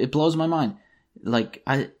Philippines. It blows my mind. Like,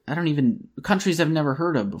 I don't even, countries I've never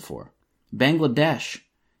heard of before. Bangladesh.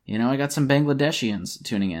 I got some Bangladeshians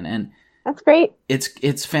tuning in, and that's great.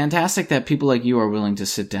 It's fantastic that people like you are willing to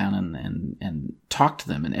sit down and talk to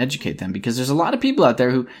them and educate them, because there's a lot of people out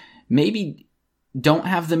there who maybe don't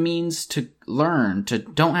have the means to learn,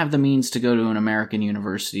 don't have the means to go to an American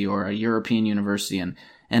university or a European university and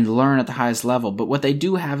learn at the highest level. But what they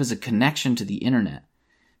do have is a connection to the internet,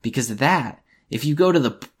 because if you go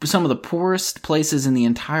to some of the poorest places in the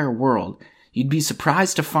entire world, you'd be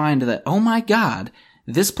surprised to find that, oh my God,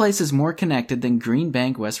 this place is more connected than Green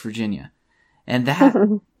Bank, West Virginia. And that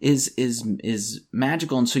is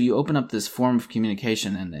magical. And so you open up this form of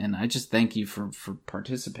communication, and I just thank you for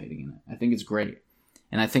participating in it. I think it's great.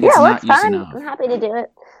 And I think it's not used enough. I'm happy to do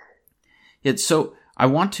it. So I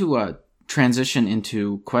want to transition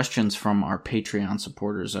into questions from our Patreon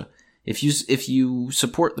supporters. If you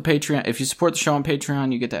support the Patreon, if you support the show on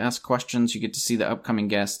Patreon, you get to ask questions, you get to see the upcoming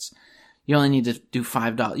guests. You only need to do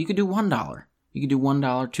 $5. You could do $1. You can do $1,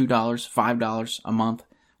 $2, $5 a month,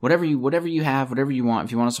 whatever you have, whatever you want.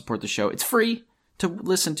 If you want to support the show, it's free to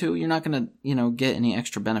listen to. You're not going to, get any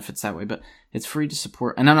extra benefits that way, but it's free to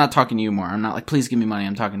support. And I'm not talking to you more. I'm not like, please give me money.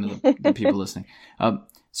 I'm talking to the people listening.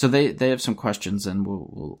 So they have some questions, and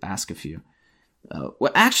we'll ask a few.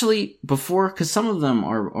 Well, actually, because some of them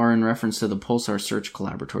are in reference to the Pulsar Search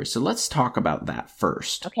Collaboratory. So let's talk about that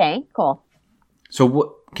first. Okay, cool.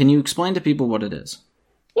 So can you explain to people what it is?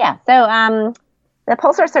 Yeah, so the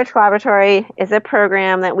Pulsar Search Collaboratory is a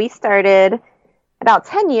program that we started about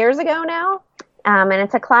 10 years ago now, and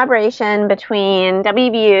it's a collaboration between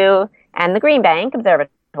WVU and the Green Bank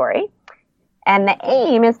Observatory, and the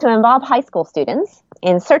aim is to involve high school students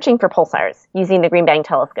in searching for pulsars using the Green Bank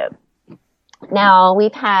telescope. Now,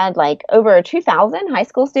 we've had over 2,000 high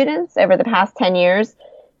school students over the past 10 years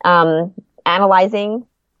analyzing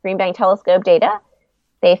Green Bank telescope data.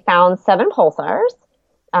 They found 7 pulsars.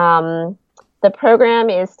 The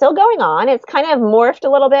program is still going on. It's kind of morphed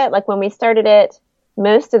a little bit. Like when we started it,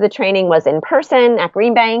 most of the training was in person at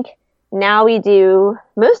Green Bank. Now we do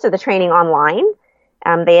most of the training online.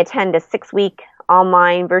 They attend a 6-week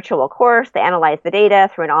online virtual course. They analyze the data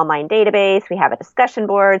through an online database. We have a discussion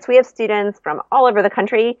board. So we have students from all over the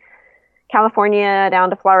country, California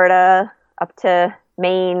down to Florida, up to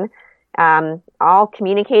Maine, all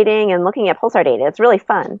communicating and looking at pulsar data. It's really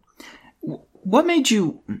fun. What made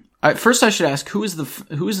you? First, I should ask, who is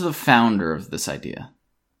the founder of this idea?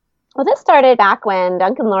 Well, this started back when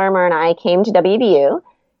Duncan Lorimer and I came to WVU,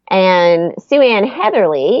 and Sue Ann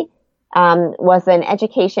Heatherly was an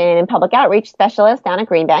education and public outreach specialist down at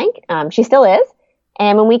Green Bank. She still is.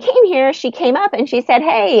 And when we came here, she came up and she said,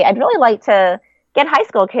 "Hey, I'd really like to get high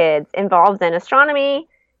school kids involved in astronomy,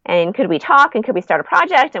 and could we talk and could we start a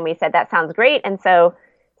project?" And we said, "That sounds great." And so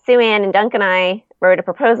Sue Ann and Duncan and I wrote a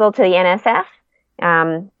proposal to the NSF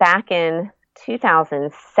back in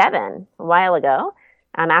 2007, a while ago,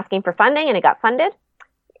 asking for funding, and it got funded.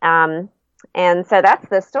 And so that's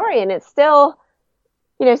the story. And it's still,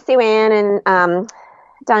 Sue Ann and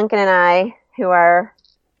Duncan and I who are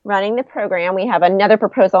running the program. We have another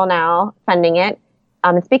proposal now funding it.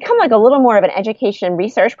 It's become like a little more of an education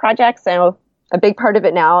research project. So a big part of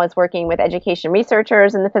it now is working with education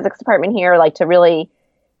researchers in the physics department here, to really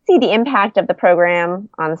see the impact of the program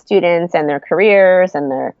on students and their careers and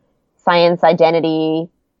their science identity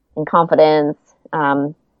and confidence.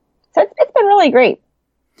 So it's been really great.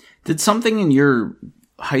 Did something in your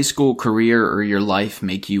high school career or your life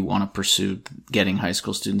make you want to pursue getting high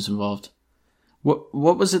school students involved? What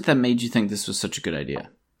was it that made you think this was such a good idea?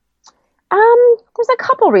 There's a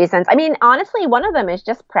couple reasons. I mean, honestly, one of them is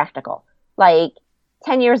just practical.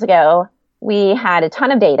 10 years ago, we had a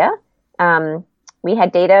ton of data. We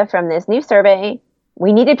had data from this new survey.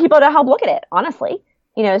 We needed people to help look at it, honestly.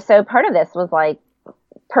 So part of this was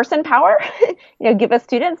person power, give us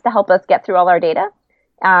students to help us get through all our data.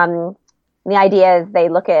 The idea is they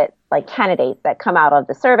look at candidates that come out of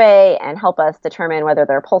the survey and help us determine whether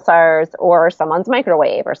they're pulsars or someone's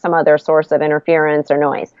microwave or some other source of interference or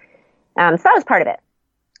noise. So that was part of it.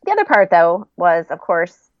 The other part, though, was, of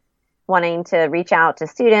course, wanting to reach out to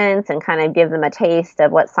students and kind of give them a taste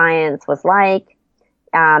of what science was like.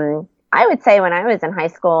 I would say when I was in high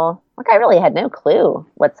school, I really had no clue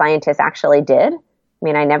what scientists actually did. I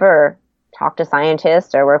mean, I never talked to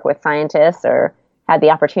scientists or worked with scientists or had the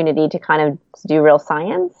opportunity to kind of do real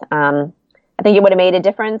science. I think it would have made a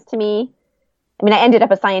difference to me. I mean, I ended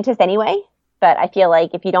up a scientist anyway, but I feel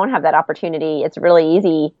like if you don't have that opportunity, it's really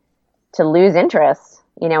easy to lose interest,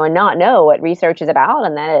 and not know what research is about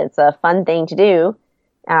and that it's a fun thing to do.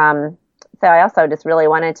 So I also just really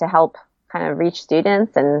wanted to help kind of reach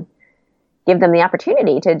students and give them the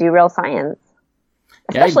opportunity to do real science,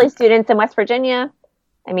 especially students in West Virginia.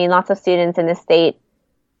 I mean, lots of students in this state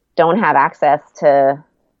don't have access to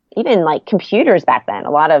even like computers back then.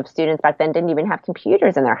 A lot of students back then didn't even have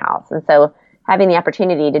computers in their house. And so having the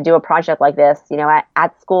opportunity to do a project like this,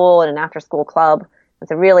 at school and an after school club,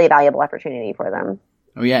 was a really valuable opportunity for them.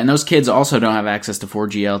 Oh yeah, and those kids also don't have access to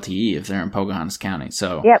 4G LTE if they're in Pocahontas County.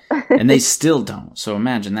 So, yep. And they still don't. So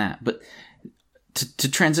imagine that. But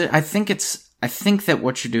to transit, I think that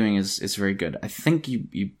what you're doing is very good. I think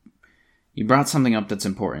you brought something up that's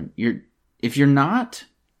important. If you're not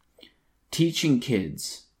teaching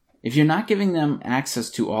kids, if you're not giving them access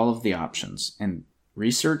to all of the options, and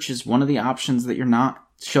research is one of the options that you're not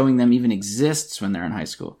showing them even exists when they're in high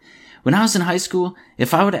school. When I was in high school,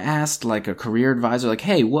 if I would have asked like a career advisor, like,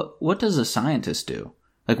 hey, what does a scientist do?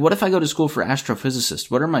 Like, what if I go to school for astrophysicist?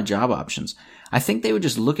 What are my job options? I think they would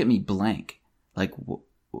just look at me blank. Like,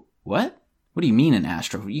 what? What do you mean an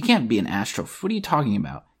astro? You can't be an astro. What are you talking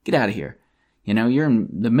about? Get out of here. You're in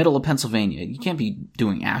the middle of Pennsylvania. You can't be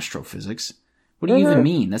doing astrophysics. What do you even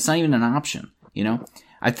mean? That's not even an option.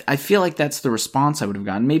 I feel like that's the response I would have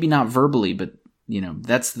gotten. Maybe not verbally, but,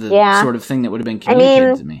 that's the sort of thing that would have been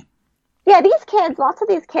communicated to me. Yeah, lots of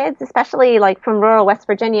these kids, especially like from rural West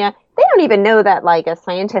Virginia, they don't even know that like a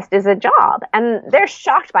scientist is a job. And they're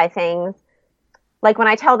shocked by things. Like when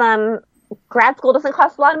I tell them grad school doesn't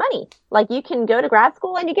cost a lot of money. Like you can go to grad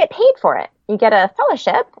school and you get paid for it. You get a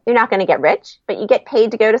fellowship. You're not going to get rich, but you get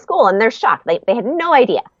paid to go to school. And they're shocked. They had no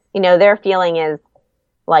idea. Their feeling is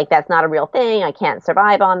like, that's not a real thing. I can't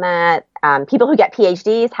survive on that. People who get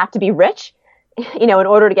PhDs have to be rich, in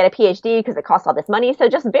order to get a PhD because it costs all this money. So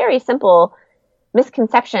just very simple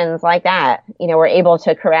misconceptions like that, we're able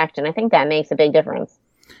to correct. And I think that makes a big difference.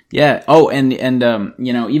 Yeah. Oh, and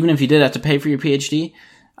even if you did have to pay for your PhD,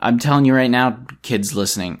 I'm telling you right now, kids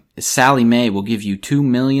listening, Sally Mae will give you $2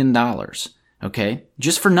 million. Okay.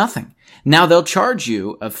 Just for nothing. Now they'll charge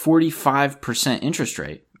you a 45% interest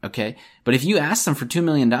rate. Okay. But if you ask them for $2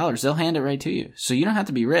 million, they'll hand it right to you. So you don't have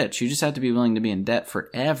to be rich. You just have to be willing to be in debt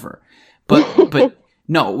forever. But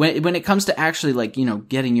no, when it comes to actually like,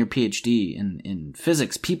 getting your PhD in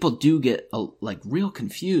physics, people do get real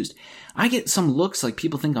confused. I get some looks like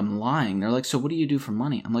people think I'm lying. They're like, so what do you do for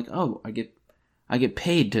money? I'm like, oh, I get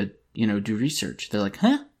paid to, do research. They're like,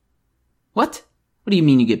 huh? What? What do you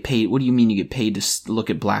mean you get paid? What do you mean you get paid to look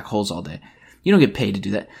at black holes all day? You don't get paid to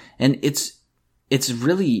do that. And it's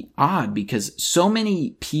really odd because so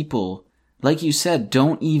many people, like you said,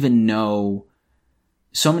 don't even know.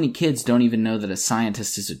 So many kids don't even know that a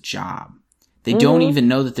scientist is a job. They don't even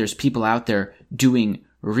know that there's people out there doing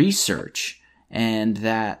research and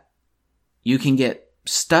that you can get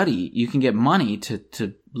money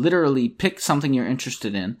to literally pick something you're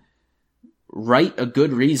interested in, write a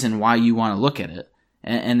good reason why you want to look at it,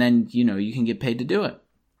 and then, you can get paid to do it.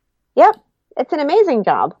 Yep. It's an amazing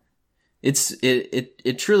job.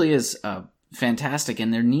 It truly is fantastic.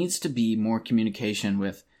 And there needs to be more communication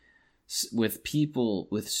with people,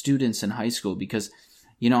 with students in high school, because,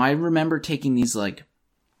 I remember taking these like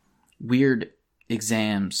weird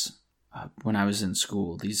exams when I was in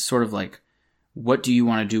school, these sort of like, what do you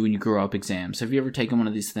want to do when you grow up exams. Have you ever taken one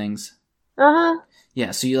of these things? Uh-huh.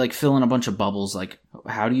 Yeah. So you like fill in a bunch of bubbles. Like,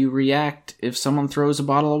 how do you react if someone throws a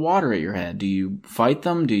bottle of water at your head? Do you fight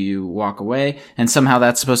them? Do you walk away? And somehow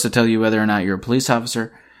that's supposed to tell you whether or not you're a police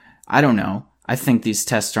officer. I don't know. I think these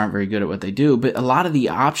tests aren't very good at what they do, but a lot of the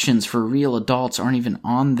options for real adults aren't even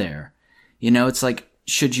on there. It's like,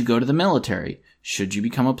 should you go to the military? Should you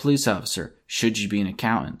become a police officer? Should you be an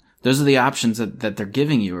accountant? Those are the options that they're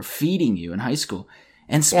giving you or feeding you in high school.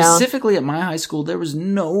 And specifically at my high school, there was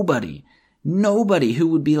nobody who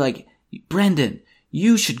would be like, Brendan,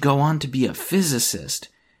 you should go on to be a physicist,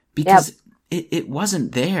 because it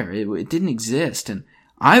wasn't there. It didn't exist. And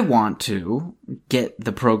I want to get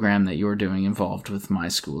the program that you're doing involved with my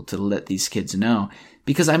school to let these kids know,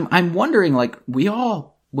 because I'm wondering, like, we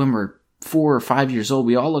all, when we're 4 or 5 years old,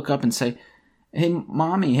 we all look up and say, hey,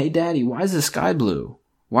 mommy, hey, daddy, why is the sky blue?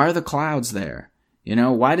 Why are the clouds there?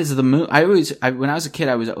 Why does the moon, when I was a kid,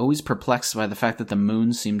 I was always perplexed by the fact that the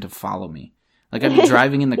moon seemed to follow me. Like, I'd be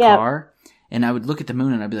driving in the car and I would look at the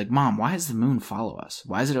moon and I'd be like, Mom, why does the moon follow us?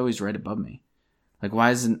 Why is it always right above me? Like,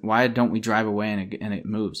 why don't we drive away and it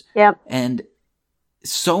moves? Yep. And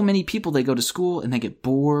so many people, they go to school and they get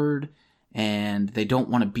bored and they don't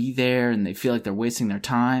want to be there and they feel like they're wasting their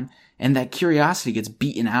time. And that curiosity gets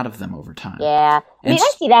beaten out of them over time. Yeah. I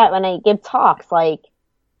see that when I give talks. Like,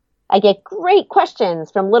 I get great questions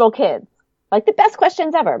from little kids, like the best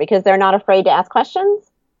questions ever, because they're not afraid to ask questions.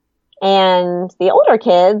 And the older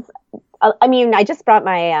kids, I mean, I just brought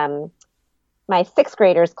my sixth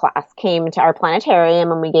graders class came to our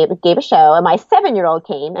planetarium and we gave a show, and my 7-year-old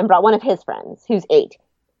came and brought one of his friends who's 8.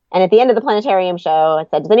 And at the end of the planetarium show, I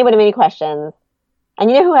said, does anyone have any questions? And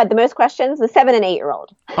you know who had the most questions? The 7 and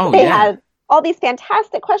 8-year-old. Oh, They yeah. had all these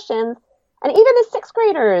fantastic questions. And even the sixth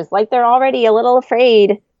graders, like, they're already a little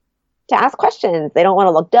afraid to ask questions. They don't want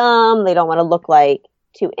to look dumb. They don't want to look like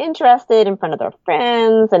too interested in front of their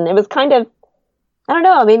friends. And it was kind of, I don't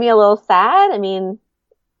know, it made me a little sad. I mean,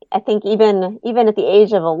 I think even at the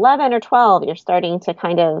age of 11 or 12, you're starting to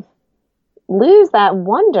kind of lose that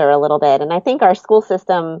wonder a little bit. And I think our school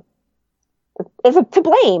system is to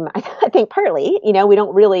blame. I think partly, you know, we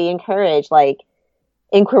don't really encourage like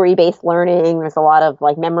inquiry-based learning. There's a lot of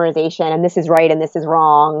like memorization, and this is right and this is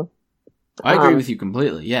wrong. I agree with you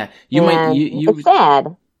completely. Yeah, It's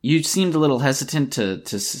sad. You seemed a little hesitant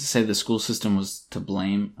to say the school system was to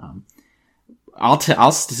blame. I'll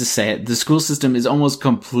just say it. The school system is almost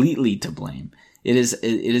completely to blame. It is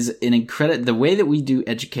an incredible, the way that we do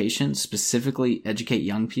education, specifically educate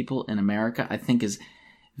young people in America, I think is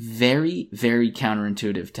very, very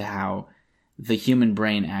counterintuitive to how the human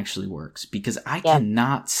brain actually works. Because I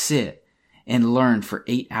cannot sit and learn for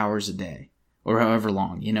 8 hours a day or however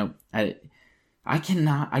long. You know, I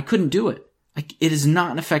couldn't do it. It is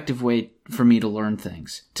not an effective way for me to learn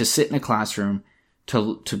things. To sit in a classroom,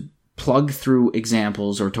 to plug through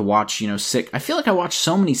examples, or to watch, you know, I feel like I watched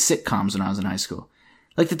so many sitcoms when I was in high school.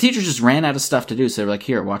 Like, the teachers just ran out of stuff to do, so they were like,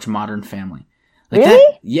 here, watch Modern Family. Like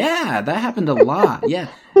really? That happened a lot. Yeah.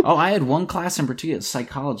 Oh, I had one class in particular, a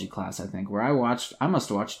psychology class, I think, where I must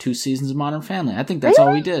have watched 2 seasons of Modern Family. I think that's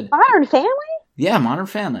all we did. Modern Family? Yeah, Modern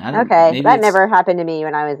Family. Okay, that never happened to me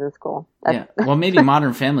when I was in school. Yeah, well, maybe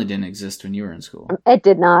Modern Family didn't exist when you were in school. It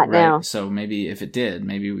did not, right? No. So maybe if it did,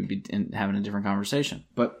 maybe we'd be having a different conversation.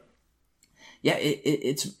 But yeah,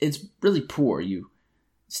 it's really poor.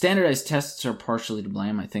 Standardized tests are partially to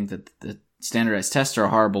blame. I think that the standardized tests are a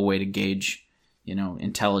horrible way to gauge, you know,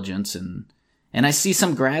 intelligence, and I see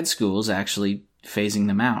some grad schools actually phasing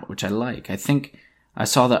them out, which I like. I think I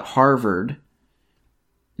saw that Harvard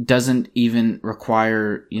doesn't even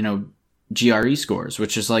require, you know, GRE scores,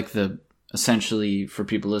 which is like essentially, for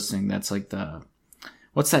people listening, that's like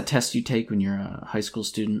what's that test you take when you're a high school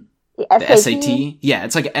student? The SAT? Yeah,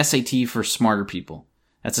 it's like an SAT for smarter people.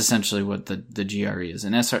 That's essentially what the GRE is.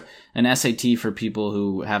 An SAT for people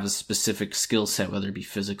who have a specific skill set, whether it be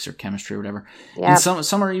physics or chemistry or whatever. Yeah. And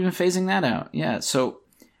some are even phasing that out. Yeah, so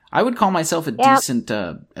I would call myself a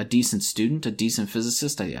decent student, a decent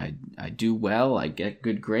physicist. I do well. I get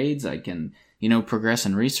good grades. I can, you know, progress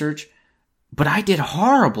in research. But I did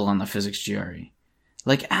horrible on the physics GRE.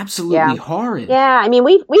 Like, absolutely horrid. Yeah, I mean,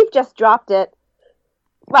 we've just dropped it.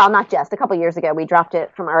 Well, not just. A couple years ago, we dropped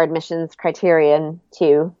it from our admissions criterion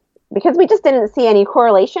because we just didn't see any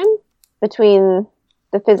correlation between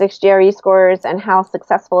the physics GRE scores and how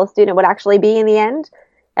successful a student would actually be in the end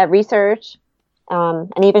at research.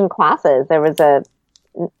 And even classes, there was a,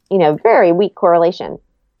 you know, very weak correlation.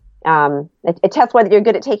 It tests whether you're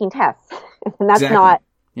good at taking tests, and that's not.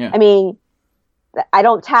 Yeah. I mean, I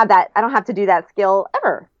don't have to do that skill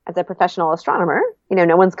ever as a professional astronomer. You know,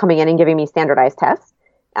 no one's coming in and giving me standardized tests.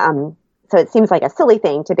 So it seems like a silly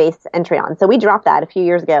thing to base entry on. So we dropped that a few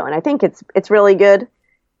years ago, and I think it's really good.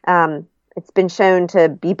 It's been shown to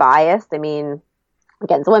be biased. I mean,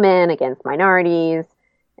 against women, against minorities.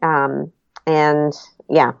 And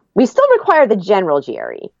yeah, we still require the general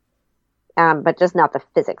GRE, but just not the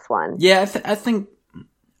physics one. Yeah, I think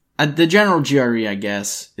the general GRE, I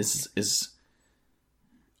guess, is.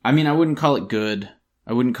 I mean, I wouldn't call it good.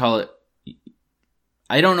 I wouldn't call it.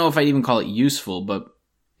 I don't know if I'd even call it useful, but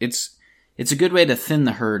it's a good way to thin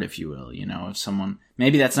the herd, if you will. You know, if someone,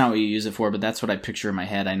 maybe that's not what you use it for, but that's what I picture in my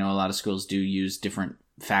head. I know a lot of schools do use different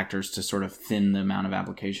factors to sort of thin the amount of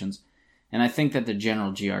applications. And I think that the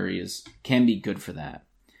general GRE can be good for that.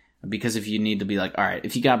 Because if you need to be like, all right,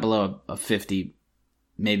 if you got below a 50,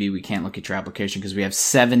 maybe we can't look at your application because we have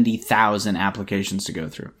 70,000 applications to go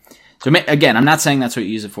through. So again, I'm not saying that's what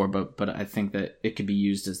you use it for, but I think that it could be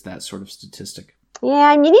used as that sort of statistic.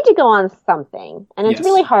 Yeah, and you need to go on something. And it's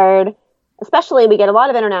really hard, especially we get a lot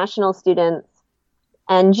of international students,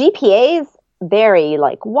 and GPAs vary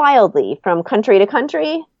like wildly from country to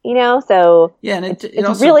country, you know, so yeah, and it's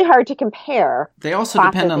also really hard to compare. They also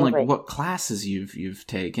depend on like what classes you've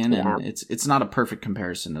taken, and it's not a perfect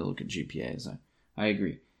comparison to look at GPAs. I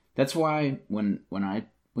agree. That's why when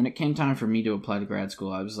it came time for me to apply to grad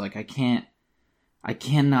school, I was like, I can't I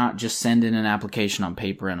cannot just send in an application on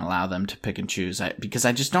paper and allow them to pick and choose because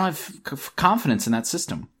I just don't have confidence in that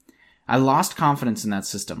system. I lost confidence in that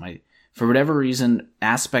system. For whatever reason,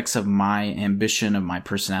 aspects of my ambition, of my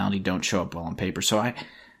personality don't show up well on paper. So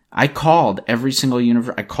I called every single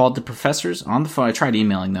I called the professors on the phone. I tried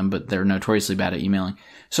emailing them, but they're notoriously bad at emailing.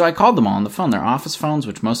 So I called them all on the phone, their office phones,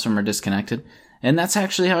 which most of them are disconnected. And that's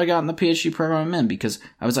actually how I got in the PhD program I'm in, because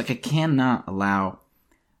I was like, I cannot allow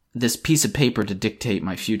this piece of paper to dictate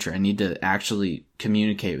my future. I need to actually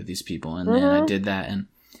communicate with these people. And I did that.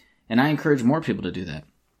 And I encourage more people to do that.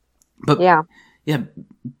 But yeah.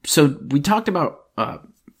 So we talked about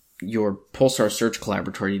your Pulsar Search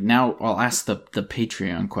Collaboratory. Now I'll ask the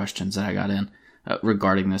Patreon questions that I got in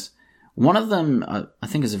regarding this. One of them, I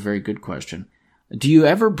think, is a very good question. Do you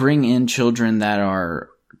ever bring in children that are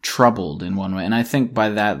troubled in one way? And I think by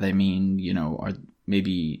that they mean, are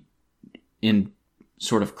maybe in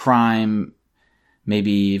sort of crime,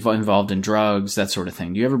 maybe involved in drugs, that sort of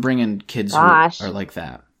thing. Do you ever bring in kids who are like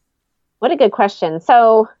that? What a good question.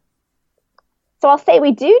 So I'll say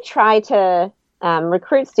we do try to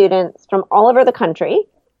recruit students from all over the country.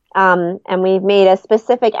 And we've made a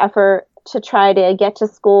specific effort to try to get to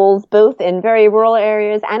schools both in very rural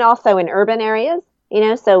areas and also in urban areas.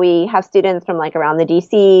 So we have students from like around the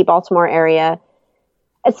DC, Baltimore area.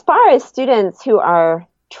 As far as students who are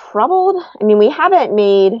troubled, we haven't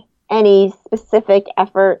made any specific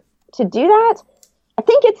effort to do that. I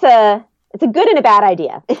think it's a good and a bad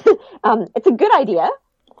idea. It's a good idea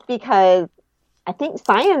because I think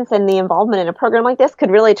science and the involvement in a program like this could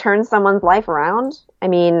really turn someone's life around.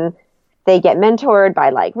 They get mentored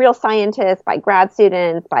by like real scientists, by grad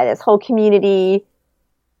students, by this whole community.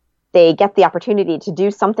 They get the opportunity to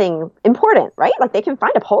do something important, right? Like they can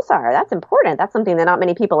find a pulsar. That's important. That's something that not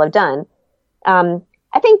many people have done.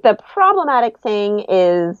 I think the problematic thing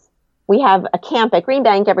is we have a camp at Green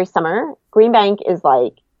Bank every summer. Green Bank is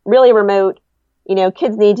like really remote.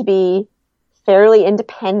 Kids need to be fairly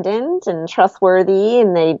independent and trustworthy,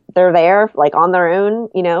 and they're there like on their own,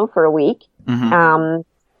 for a week. Mm-hmm.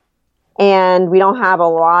 And we don't have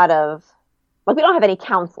we don't have any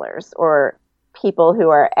counselors or people who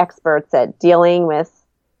are experts at dealing with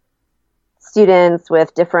students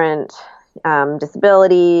with different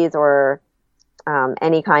disabilities or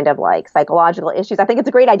any kind of like psychological issues. I think it's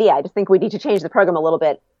a great idea. I just think we need to change the program a little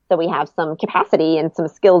bit so we have some capacity and some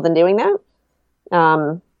skills in doing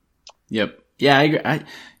that. Yep. Yeah, I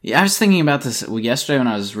agree. I was thinking about this yesterday when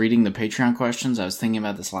I was reading the Patreon questions. I was thinking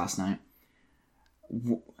about this last night.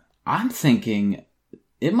 I'm thinking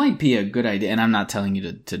it might be a good idea, and I'm not telling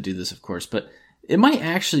you to do this, of course, but it might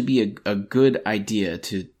actually be a good idea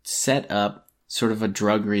to set up sort of a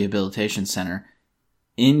drug rehabilitation center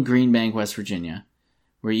in Green Bank, West Virginia,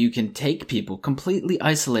 where you can take people completely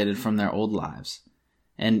isolated from their old lives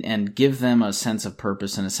and give them a sense of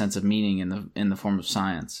purpose and a sense of meaning in the form of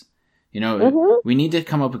science. We need to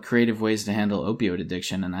come up with creative ways to handle opioid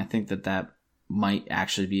addiction, and I think that might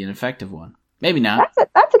actually be an effective one. Maybe not.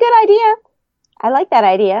 That's a good idea. I like that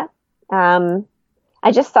idea.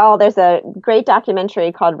 I just saw there's a great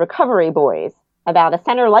documentary called Recovery Boys about a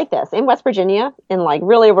center like this in West Virginia, in like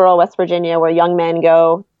really rural West Virginia, where young men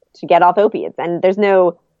go to get off opiates. And there's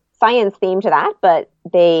no science theme to that, but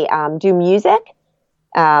they do music.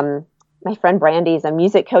 My friend Brandy's a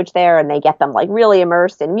music coach there, and they get them like really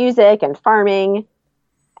immersed in music and farming,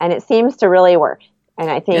 and it seems to really work. And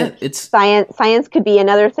I think science could be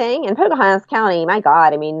another thing. In Pocahontas County, my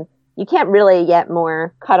God, you can't really get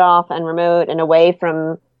more cut off and remote and away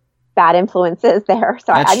from bad influences there.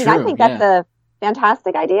 So I think that's a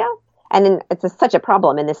fantastic idea. And it's such a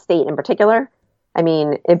problem in this state in particular.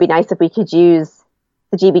 It'd be nice if we could use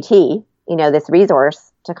the GBT, this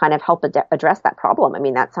resource to kind of help address that problem.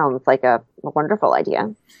 That sounds like a wonderful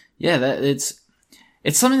idea. Yeah,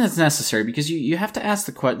 it's something that's necessary because you have to ask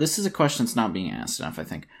the question. This is a question that's not being asked enough, I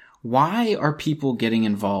think. Why are people getting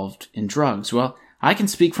involved in drugs? Well, I can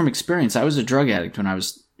speak from experience. I was a drug addict when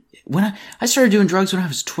I started doing drugs when I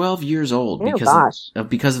was 12 years old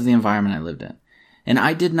because of the environment I lived in. And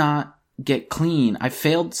I did not get clean. I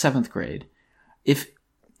failed 7th grade.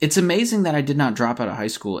 It's amazing that I did not drop out of high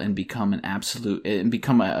school and become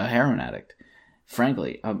a heroin addict.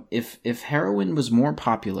 Frankly, if heroin was more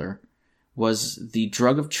popular, was the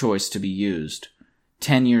drug of choice to be used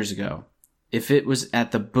 10 years ago, if it was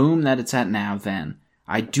at the boom that it's at now, then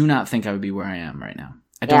I do not think I would be where I am right now.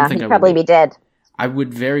 I don't think I would probably be dead. I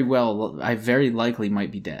very likely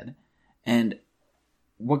might be dead. And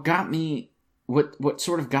what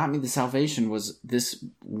sort of got me the salvation was this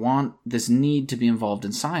need to be involved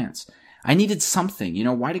in science. I needed something.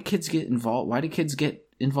 Why do kids get involved? Why do kids get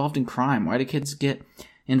involved in crime? Why do kids get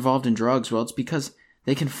involved in drugs? Well, it's because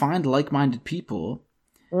they can find like-minded people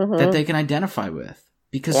that they can identify with.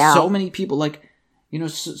 Because so many people, like, you know,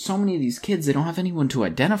 so many of these kids, they don't have anyone to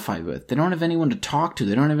identify with. They don't have anyone to talk to.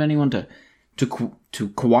 They don't have anyone to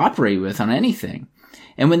cooperate with on anything.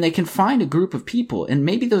 And when they can find a group of people, and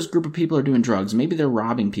maybe those group of people are doing drugs, maybe they're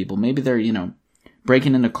robbing people, maybe they're, you know,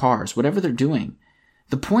 breaking into cars, whatever they're doing.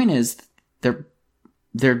 The point is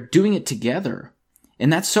they're doing it together.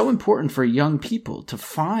 And that's so important for young people, to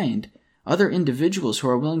find other individuals who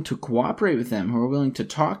are willing to cooperate with them, who are willing to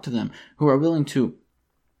talk to them, who are willing to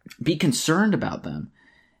be concerned about them.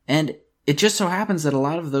 And it just so happens that a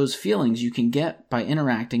lot of those feelings you can get by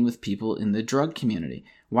interacting with people in the drug community.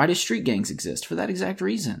 Why do street gangs exist? For that exact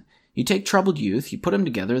reason. You take troubled youth, you put them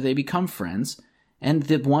together, they become friends, and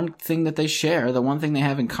the one thing that they share, the one thing they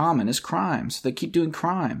have in common is crime. So they keep doing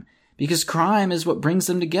crime, because crime is what brings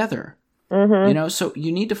them together. You know, so you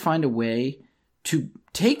need to find a way to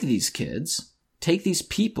take these kids, take these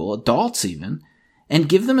people, adults even, and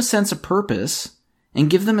give them a sense of purpose and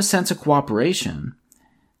give them a sense of cooperation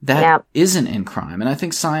that isn't in crime. And I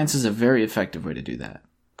think science is a very effective way to do that.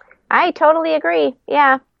 I totally agree.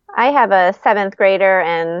 Yeah. I have a 7th grader,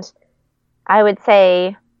 and I would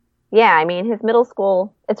say, yeah, I mean, his middle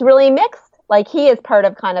school, it's really mixed. Like, he is part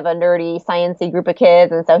of kind of a nerdy, sciencey group of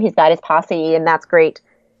kids, and so he's got his posse, and that's great.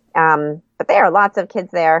 But there are lots of kids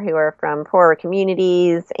there who are from poorer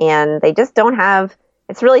communities, and they just don't have,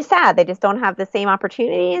 it's really sad, they just don't have the same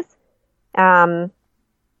opportunities. And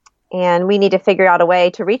we need to figure out a way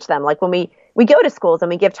to reach them. Like, when we go to schools and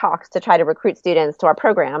we give talks to try to recruit students to our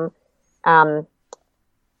program,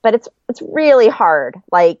 but it's really hard,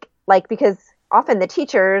 like because often the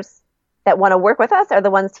teachers that want to work with us are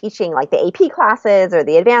the ones teaching like the AP classes or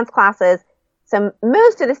the advanced classes. So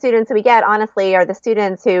most of the students that we get, honestly, are the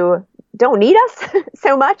students who don't need us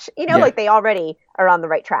so much, you know, like they already are on the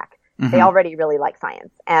right track. They already really like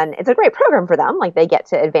science, and it's a great program for them. Like, they get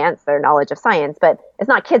to advance their knowledge of science, but it's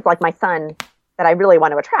not kids like my son that I really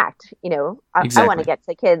want to attract. You know, I want to get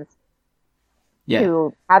to kids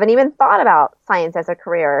who haven't even thought about science as a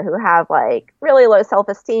career, who have like really low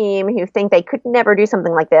self-esteem, who think they could never do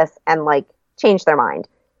something like this and like change their mind.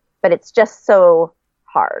 But it's just so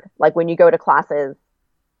hard. Like, when you go to classes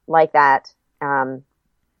like that,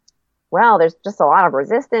 well, there's just a lot of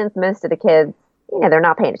resistance. Most of the kids, you know, they're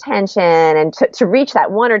not paying attention. And to reach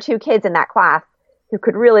that 1 or 2 kids in that class who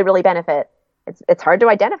could really, really benefit, it's hard to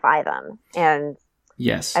identify them. And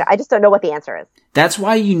yes, I just don't know what the answer is. That's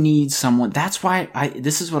why you need someone. That's why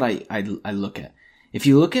this is what I look at. If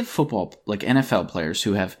you look at football, like NFL players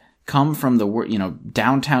who have come from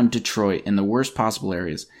downtown Detroit in the worst possible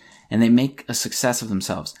areas, and they make a success of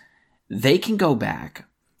themselves, they can go back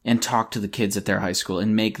and talk to the kids at their high school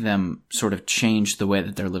and make them sort of change the way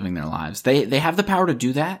that they're living their lives. They have the power to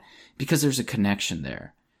do that because there's a connection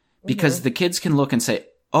there. Because the kids can look and say,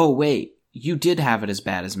 oh, wait, you did have it as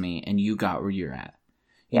bad as me and you got where you're at.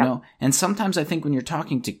 You know? And sometimes I think when you're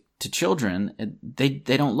talking to children, they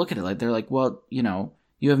don't look at it like, they're like, well, you know,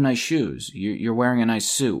 you have nice shoes. You're wearing a nice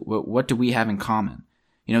suit. What do we have in common?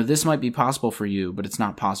 You know, this might be possible for you, but it's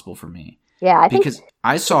not possible for me. Yeah, I think because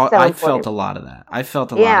I felt a lot of that. I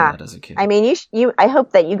felt a lot of that as a kid. I mean, I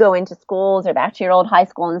hope that you go into schools or back to your old high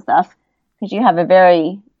school and stuff, because you have a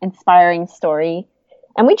very inspiring story.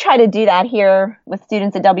 And we try to do that here with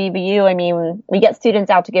students at WVU. I mean, we get students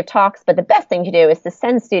out to give talks, but the best thing to do is to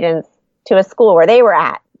send students to a school where they were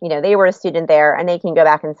at. You know, they were a student there, and they can go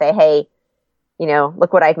back and say, hey, you know,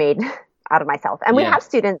 look what I've made out of myself. And we have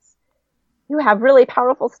students who have really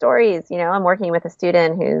powerful stories. You know, I'm working with a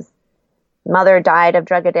student whose mother died of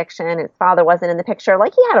drug addiction. His father wasn't in the picture.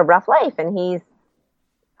 Like, he had a rough life, and he's,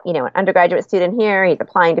 you know, an undergraduate student here. He's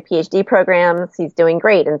applying to PhD programs. He's doing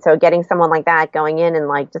great. And so getting someone like that going in and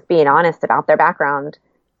like just being honest about their background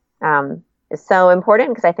is so important,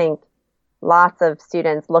 because I think lots of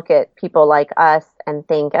students look at people like us and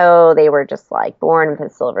think, oh, they were just like born with a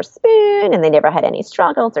silver spoon and they never had any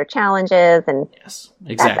struggles or challenges. And yes,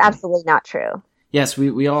 exactly. That's absolutely not true. Yes,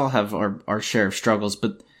 we all have our share of struggles,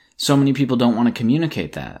 but so many people don't want to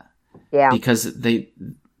communicate that. Yeah. Because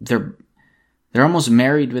they're almost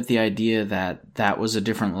married with the idea that was a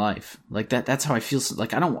different life. Like that's how I feel.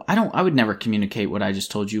 Like I would never communicate what I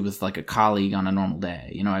just told you with like a colleague on a normal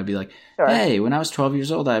day. You know, I'd be like, sure. Hey, when I was 12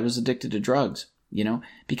 years old, I was addicted to drugs, you know,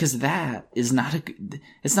 because that is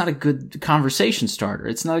it's not a good conversation starter.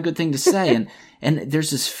 It's not a good thing to say. and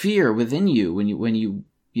there's this fear within you when you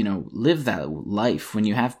live that life, when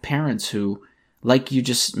you have parents who, like you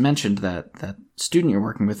just mentioned, that student you're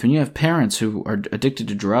working with, when you have parents who are addicted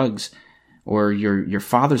to drugs, or your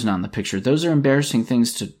father's not in the picture. Those are embarrassing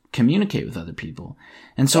things to communicate with other people.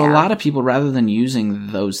 And so a lot of people, rather than using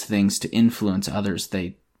those things to influence others,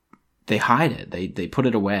 they hide it. They put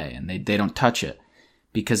it away, and they don't touch it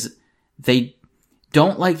because they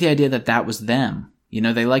don't like the idea that was them.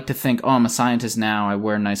 They like to think, oh, I'm a scientist now. I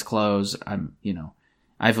wear nice clothes.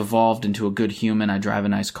 I've evolved into a good human. I drive a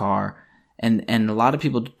nice car. And a lot of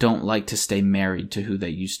people don't like to stay married to who they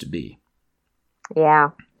used to be. Yeah,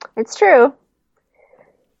 it's true.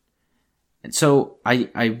 And so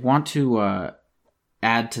I want to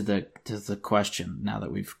add to the question now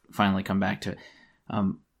that we've finally come back to it.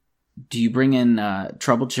 Do you bring in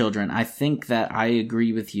troubled children? I think that I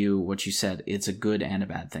agree with you, what you said. It's a good and a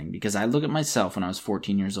bad thing, because I look at myself when I was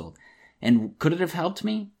 14 years old. And could it have helped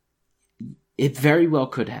me? It very well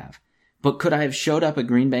could have. But could I have showed up at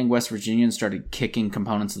Green Bank, West Virginia and started kicking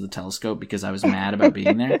components of the telescope because I was mad about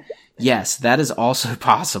being there? Yes, that is also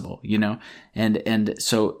possible, And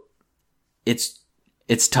so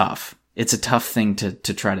it's tough. It's a tough thing to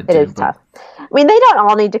try to do. It is tough. I mean, they don't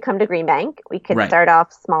all need to come to Green Bank. We could start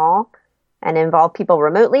off small and involve people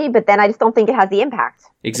remotely, but then I just don't think it has the impact.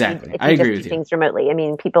 Exactly. I agree with you. Things remotely. I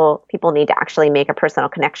mean, people need to actually make a personal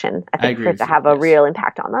connection. I think for it to have a real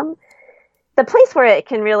impact on them. The place where it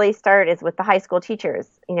can really start is with the high school teachers.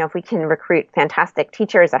 If we can recruit fantastic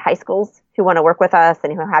teachers at high schools who want to work with us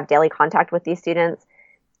and who have daily contact with these students,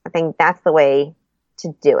 I think that's the way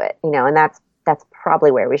to do it, and that's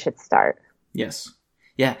probably where we should start. Yes.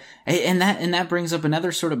 Yeah. And that brings up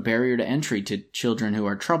another sort of barrier to entry to children who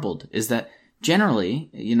are troubled, is that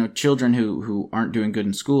generally, children who aren't doing good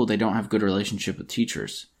in school, they don't have good relationship with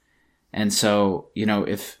teachers. And so,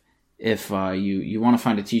 if you want to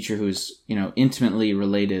find a teacher who's, intimately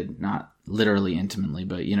related, not literally intimately,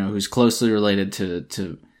 but, who's closely related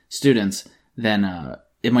to students, then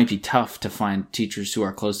it might be tough to find teachers who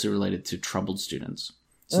are closely related to troubled students.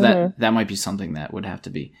 So that might be something that would have to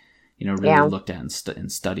be, really looked at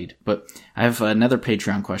and studied. But I have another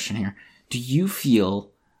Patreon question here. Do you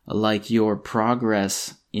feel like your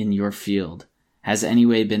progress in your field has any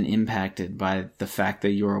way been impacted by the fact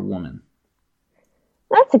that you're a woman?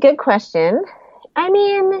 That's a good question. I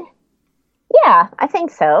mean, yeah, I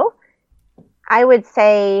think so. I would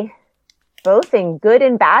say both in good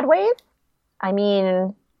and bad ways. I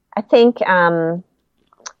mean, I think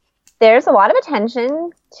there's a lot of attention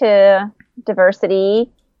to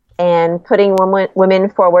diversity and putting women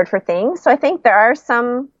forward for things. So I think there are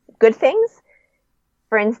some good things.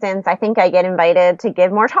 For instance, I think I get invited to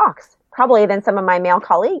give more talks, probably than some of my male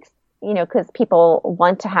colleagues, because people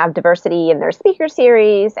want to have diversity in their speaker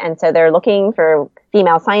series. And so they're looking for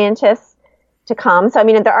female scientists to come. So, I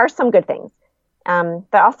mean, there are some good things.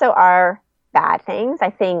 There also are bad things.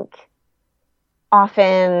 I think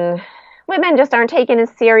often women just aren't taken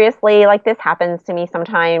as seriously. Like, this happens to me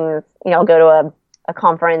sometimes. I'll go to a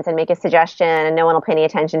conference and make a suggestion and no one will pay any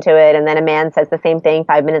attention to it. And then a man says the same thing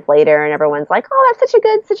 5 minutes later and everyone's like, oh, that's such a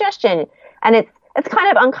good suggestion. And it's kind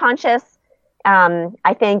of unconscious.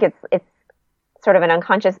 I think it's sort of an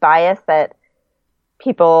unconscious bias that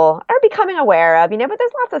people are becoming aware of, but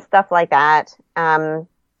there's lots of stuff like that.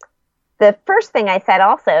 The first thing I said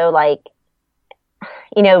also, like,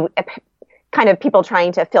 kind of people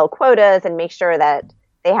trying to fill quotas and make sure that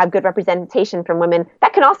they have good representation from women,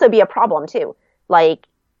 that can also be a problem too. Like,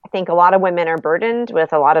 I think a lot of women are burdened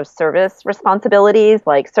with a lot of service responsibilities,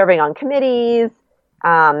 like serving on committees,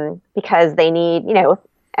 because they need,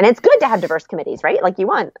 and it's good to have diverse committees, right? Like, you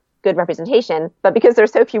want good representation, but because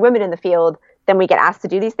there's so few women in the field, then we get asked to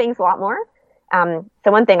do these things a lot more.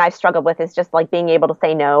 So one thing I've struggled with is just like being able to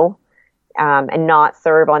say no, and not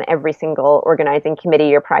serve on every single organizing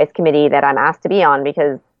committee or prize committee that I'm asked to be on,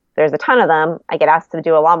 because there's a ton of them. I get asked to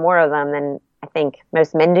do a lot more of them than I think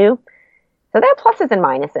most men do. So there are pluses and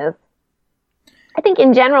minuses. I think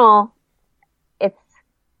in general, it's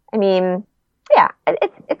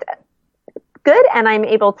good, and I'm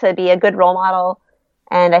able to be a good role model.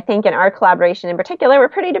 And I think in our collaboration in particular, we're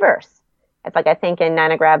pretty diverse. It's like, I think in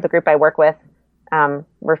NANOGrav, the group I work with,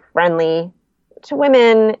 we're friendly to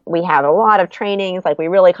women. We have a lot of trainings. Like, we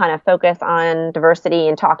really kind of focus on diversity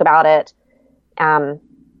and talk about it. And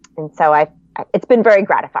so it's been very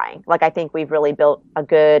gratifying. Like, I think we've really built a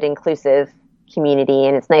good, inclusive community,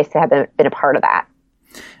 and it's nice to have been a part of that.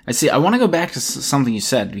 I see. I want to go back to something you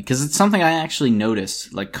said, because it's something I actually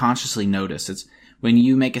notice, like consciously notice. It's when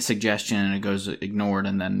you make a suggestion and it goes ignored,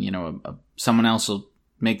 and then, someone else will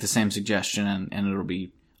make the same suggestion and it'll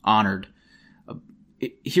be honored.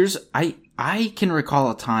 I can recall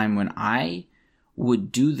a time when I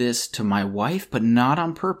would do this to my wife, but not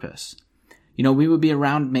on purpose. We would be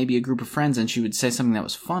around maybe a group of friends and she would say something that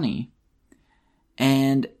was funny,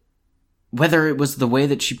 And whether it was the way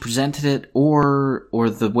that she presented it or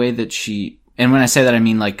the way that she, and when I say that, I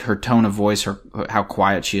mean like her tone of voice or how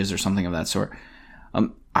quiet she is or something of that sort.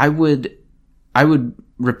 I would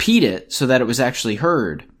repeat it so that it was actually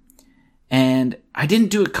heard. And I didn't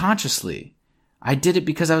do it consciously. I did it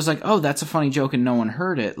because I was like, oh, that's a funny joke and no one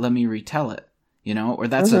heard it. Let me retell it, or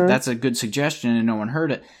that's a good suggestion and no one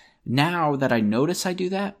heard it. Now that I notice I do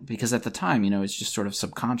that, because at the time, it's just sort of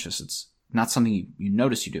subconscious. It's not something you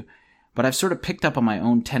notice you do, but I've sort of picked up on my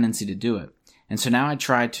own tendency to do it. And so now I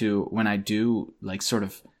try to, when I do like sort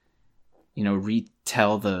of,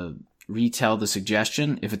 retell the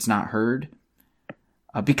suggestion, if it's not heard,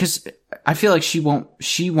 because I feel like she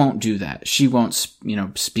won't do that. She won't,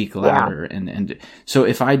 speak louder. Yeah. And so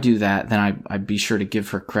if I do that, then I'd be sure to give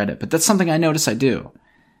her credit. But that's something I notice I do.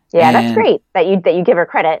 Yeah, and that's great that you give her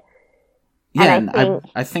credit. Yeah, and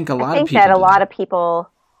I think a lot of people. I think that a lot of people.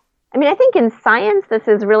 I mean, I think in science this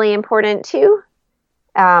is really important too.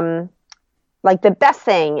 Like the best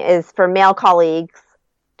thing is for male colleagues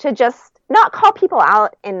to just not call people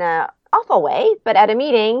out in an awful way, but at a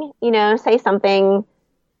meeting, say something.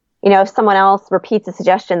 If someone else repeats a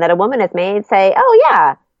suggestion that a woman has made, say, oh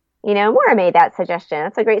yeah, Maura made that suggestion.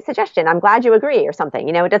 That's a great suggestion. I'm glad you agree or something.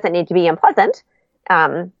 It doesn't need to be unpleasant,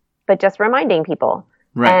 but just reminding people.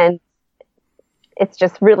 Right. And it's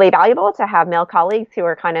just really valuable to have male colleagues who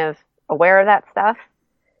are kind of aware of that stuff.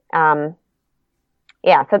 So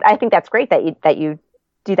I think that's great that you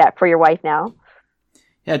do that for your wife now.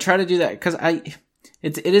 Yeah, try to do that because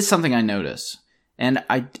it is something I notice. And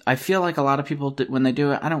I feel like a lot of people, when they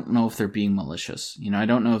do it, I don't know if they're being malicious. I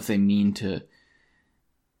don't know if they mean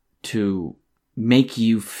to make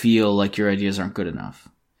you feel like your ideas aren't good enough.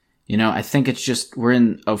 I think it's just, we're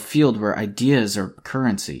in a field where ideas are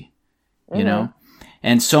currency,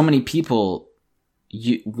 and so many people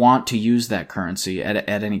want to use that currency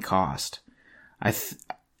at any cost.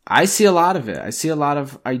 I see a lot of it. I see a lot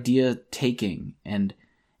of idea taking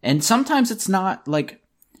and sometimes it's not like,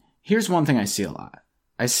 here's one thing I see a lot.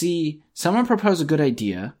 I see someone propose a good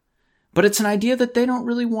idea, but it's an idea that they don't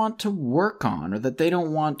really want to work on or that they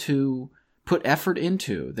don't want to put effort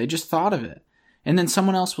into. They just thought of it. And then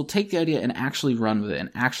someone else will take the idea and actually run with it and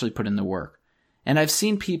actually put in the work. And I've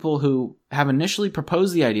seen people who have initially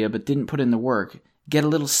proposed the idea but didn't put in the work get a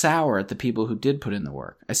little sour at the people who did put in the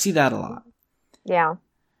work. I see that a lot. Yeah.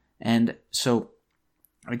 And so,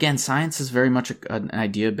 again, science is very much an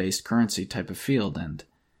idea-based currency type of field,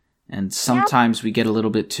 and sometimes we get a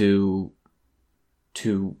little bit too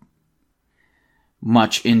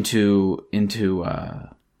much into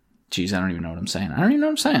geez, I don't even know what I'm saying.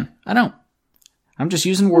 I'm just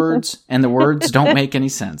using words, and the words don't make any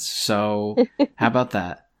sense. So how about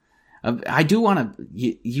that? I do want to.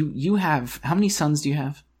 You have, how many sons do you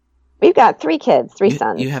have? We've got 3 kids, 3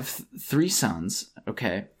 sons. You have 3 sons.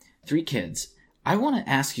 Okay, 3 kids. I want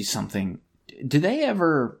to ask you something. Do they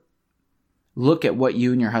ever look at what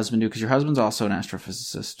you and your husband do? Because your husband's also an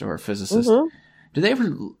astrophysicist or a physicist. Mm-hmm. Do they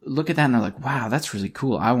ever look at that and they're like, wow, that's really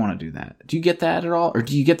cool. I want to do that. Do you get that at all? Or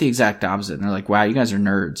do you get the exact opposite? And they're like, wow, you guys are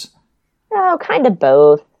nerds. Oh, kind of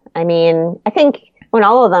both. I mean, I think when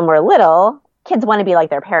all of them were little, kids want to be like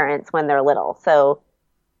their parents when they're little. So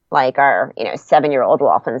like our, 7-year-old will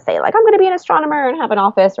often say like, I'm going to be an astronomer and have an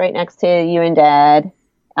office right next to you and Dad.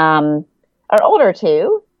 Our older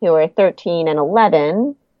 2, who are 13 and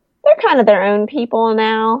 11, they're kind of their own people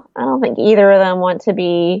now. I don't think either of them want to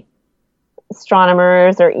be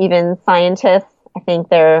astronomers or even scientists. I think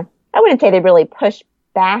I wouldn't say they really push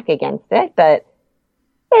back against it, but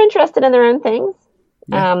they're interested in their own things.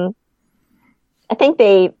 Yeah. I think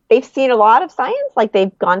they've seen a lot of science. Like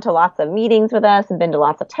they've gone to lots of meetings with us and been to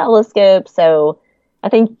lots of telescopes. So I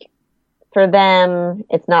think for them,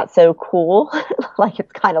 it's not so cool. Like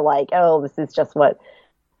it's kind of like, oh, this is just what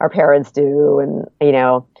our parents do. And,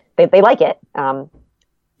 they like it.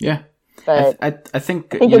 Yeah. But I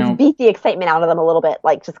think it's beat the excitement out of them a little bit,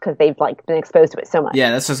 like just because they've like been exposed to it so much.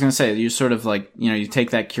 Yeah, that's what I was going to say. You sort of like, you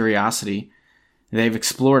take that curiosity. They've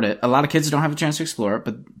explored it. A lot of kids don't have a chance to explore it,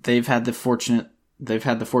 but they've had the fortunate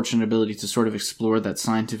ability to sort of explore that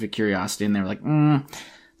scientific curiosity, and they're like,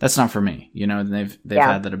 that's not for me. And they've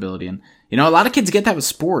had that ability. And, a lot of kids get that with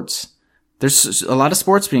sports. There's a lot of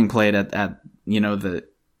sports being played at the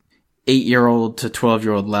 8-year-old to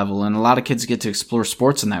 12-year-old level. And a lot of kids get to explore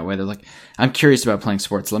sports in that way. They're like, I'm curious about playing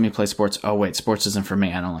sports. Let me play sports. Oh, wait, sports isn't for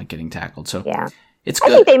me. I don't like getting tackled. So yeah, it's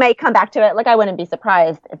good. I think they might come back to it. Like, I wouldn't be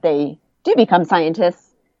surprised if they do become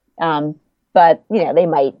scientists. But,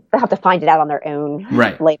 they'll have to find it out on their own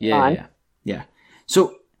later on. Yeah.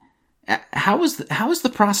 So how is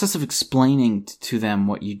the process of explaining to them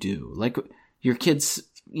what you do? Like, your kid's,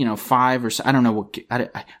 5 or so, I don't know what,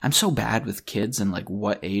 I'm so bad with kids and like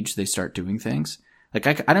what age they start doing things. Like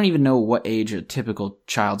I don't even know what age a typical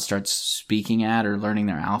child starts speaking at or learning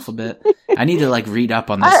their alphabet. I need to like read up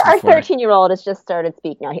on this. Our 13-year-old has just started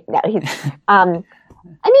speaking. No, he's, I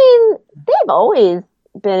mean, they've always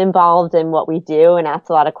been involved in what we do and asked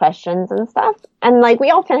a lot of questions and stuff. And like we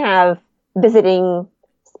often have visiting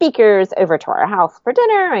speakers over to our house for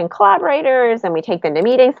dinner and collaborators, and we take them to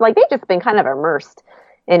meetings. So like they've just been kind of immersed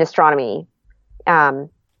in astronomy.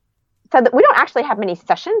 So that we don't actually have many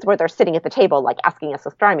sessions where they're sitting at the table, like asking us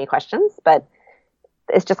astronomy questions, but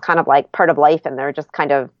it's just kind of like part of life, and they're just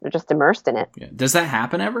immersed in it. Yeah. Does that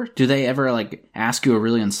happen ever? Do they ever like ask you a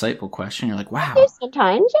really insightful question? You're like, wow.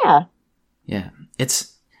 Sometimes, yeah. Yeah.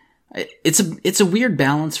 It's a weird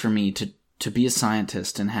balance for me to be a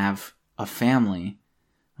scientist and have a family,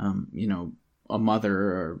 a mother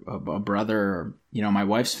or a brother or, my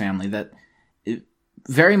wife's family that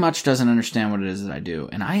very much doesn't understand what it is that I do.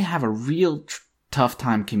 And I have a real tough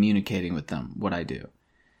time communicating with them what I do.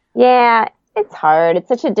 Yeah, it's hard. It's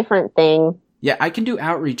such a different thing. Yeah, I can do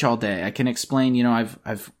outreach all day. I can explain,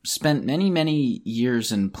 I've spent many, many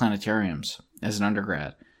years in planetariums as an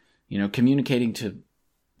undergrad, communicating to,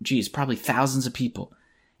 probably thousands of people.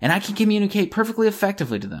 And I can communicate perfectly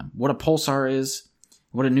effectively to them what a pulsar is,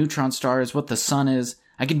 what a neutron star is, what the sun is.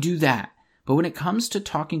 I can do that. But when it comes to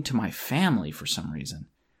talking to my family, for some reason,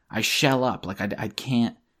 I shell up. Like I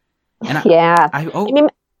can't. And I don't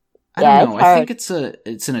know. I think it's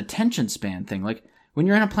an attention span thing. Like when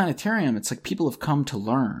you're in a planetarium, it's like people have come to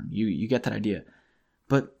learn. You get that idea.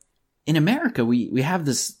 But in America, we have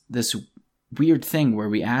this weird thing where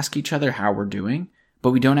we ask each other how we're doing,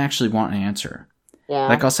 but we don't actually want an answer. Yeah.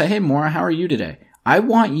 Like I'll say, "Hey, Maura, how are you today?" I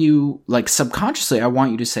want you, like subconsciously, I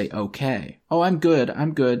want you to say, okay. Oh, I'm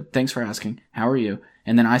good. Thanks for asking. How are you?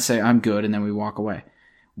 And then I say, I'm good. And then we walk away.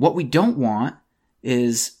 What we don't want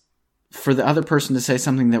is for the other person to say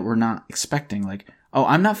something that we're not expecting. Like, oh,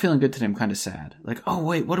 I'm not feeling good today. I'm kind of sad. Like, oh,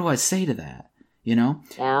 wait, what do I say to that?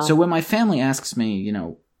 Yeah. So when my family asks me,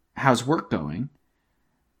 how's work going?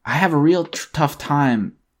 I have a real tough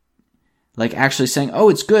time like actually saying, oh,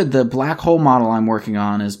 it's good. The black hole model I'm working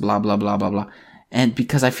on is blah, blah, blah, blah, blah. And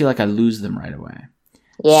because I feel like I lose them right away.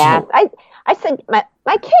 Yeah, so, I think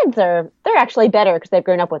my kids they're actually better because they've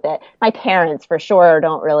grown up with it. My parents for sure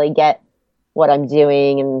don't really get what I'm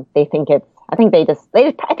doing, and they think I think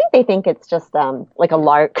they think it's just like a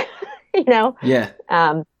lark, Yeah.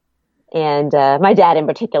 And my dad in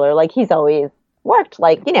particular, like he's always worked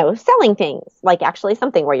like, selling things, like actually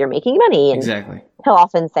something where you're making money. And exactly. He'll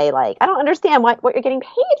often say like, I don't understand what you're getting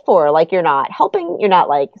paid for. Like you're not helping, you're not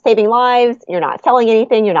like saving lives, you're not selling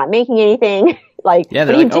anything, you're not making anything. Like, yeah,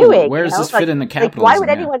 what are you doing? Where does this fit in the capitalism? Like, why would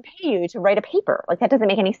anyone pay you to write a paper? Like that doesn't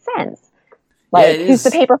make any sense. Like who's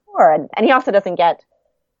the paper for? And he also doesn't get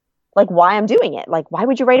like why I'm doing it. Like, why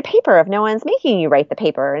would you write a paper if no one's making you write the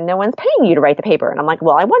paper and no one's paying you to write the paper? And I'm like,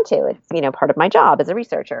 well, I want to. It's, part of my job as a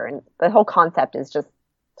researcher. And the whole concept is just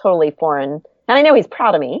totally foreign. And I know he's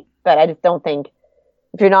proud of me, but I just don't think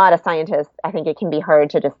if you're not a scientist, I think it can be hard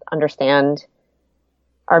to just understand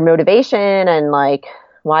our motivation and like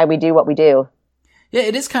why we do what we do. Yeah,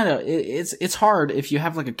 it is kind of, it's hard if you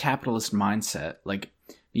have like a capitalist mindset. Like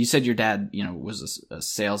you said, your dad, was a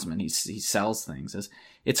salesman. He sells things.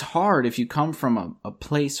 It's hard if you come from a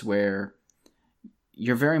place where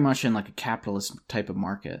you're very much in like a capitalist type of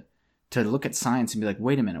market to look at science and be like,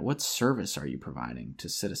 wait a minute, what service are you providing to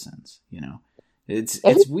citizens?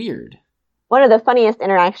 It's weird. One of the funniest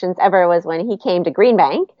interactions ever was when he came to Green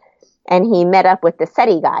Bank and he met up with the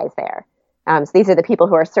SETI guys there. So these are the people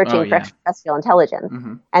who are searching for extraterrestrial intelligence.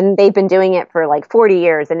 Mm-hmm. And they've been doing it for like 40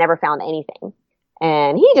 years and never found anything.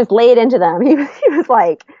 And he just laid into them. He was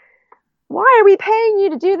like, why are we paying you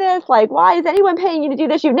to do this? Like, why is anyone paying you to do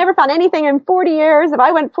this? You've never found anything in 40 years. If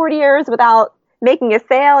I went 40 years without making a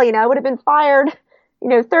sale, I would have been fired,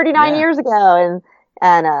 39 years ago.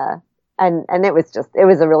 And it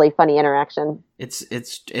was a really funny interaction. It's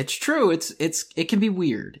true. It can be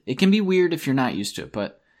weird. It can be weird if you're not used to it,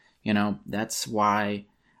 but that's why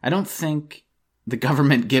I don't think the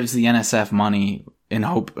government gives the NSF money in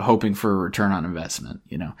hoping for a return on investment,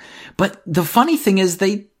 But the funny thing is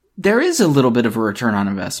there is a little bit of a return on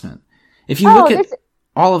investment. If you look at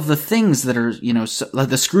all of the things that are, like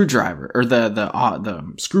the screwdriver or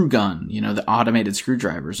the screw gun, the automated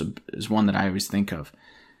screwdrivers is one that I always think of.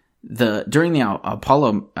 During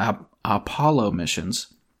the Apollo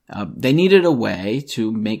missions, they needed a way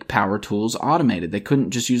to make power tools automated. They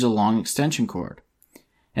couldn't just use a long extension cord.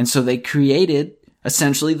 And so they created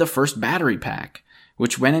essentially the first battery pack,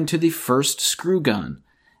 which went into the first screw gun.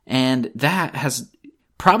 And that has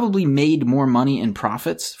probably made more money in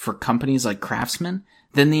profits for companies like Craftsman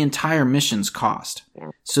than the entire mission's cost. Yeah.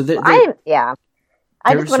 So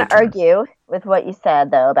I just want to argue with what you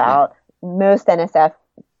said, though, about most NSF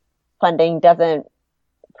funding doesn't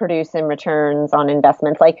produce in returns on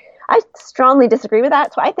investments. Like, I strongly disagree with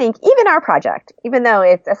that. So I think even our project, even though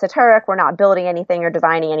it's esoteric, we're not building anything or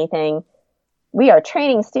designing anything, we are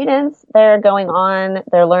training students. They're going on,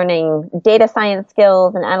 they're learning data science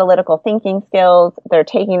skills and analytical thinking skills. They're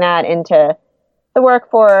taking that into the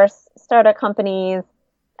workforce, startup companies.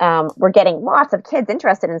 We're getting lots of kids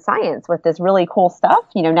interested in science with this really cool stuff.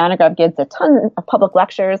 You know, NANOGrav gives a ton of public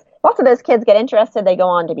lectures. Lots of those kids get interested. They go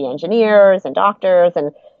on to be engineers and doctors.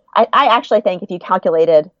 And I actually think if you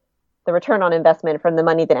calculated the return on investment from the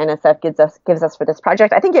money that NSF gives us for this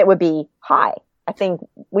project, I think it would be high. I think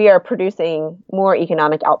we are producing more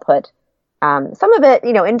economic output. Some of it,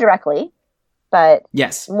 indirectly, but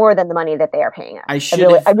yes, more than the money that they are paying us.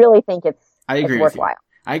 I really think it's worthwhile.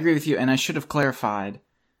 I agree with you, and I should have clarified.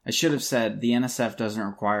 I should have said the NSF doesn't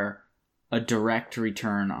require a direct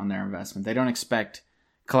return on their investment. They don't expect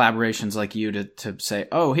collaborations like you to say,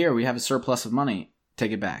 "Oh, here we have a surplus of money,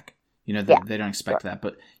 take it back." They don't expect that,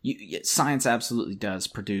 but science absolutely does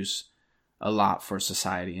produce a lot for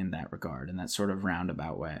society in that regard, in that sort of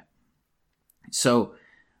roundabout way. So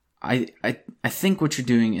I think what you're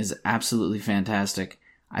doing is absolutely fantastic.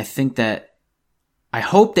 I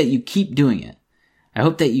hope that you keep doing it. I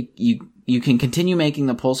hope that you can continue making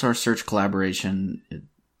the Pulsar Search collaboration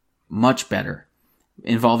much better,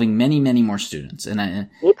 involving many, many more students. And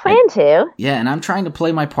you plan to. Yeah, and I'm trying to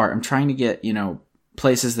play my part. I'm trying to get,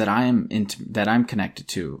 places that I'm connected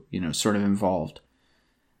to, sort of involved.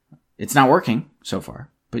 It's not working so far,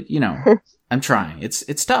 but I'm trying.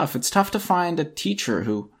 It's tough. It's tough to find a teacher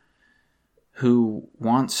who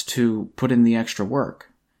wants to put in the extra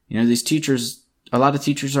work. These teachers, a lot of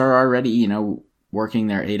teachers are already, working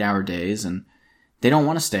their 8-hour days, and they don't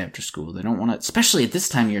want to stay after school. They don't want to, especially at this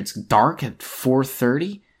time of year, it's dark at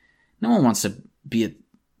 4:30. No one wants to be at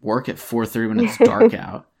work at 4:30 when it's dark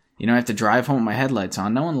out. I have to drive home with my headlights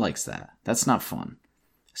on. No one likes that. That's not fun.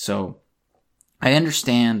 So I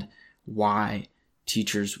understand why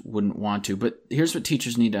teachers wouldn't want to, but here's what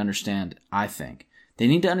teachers need to understand, I think. They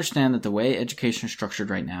need to understand that the way education is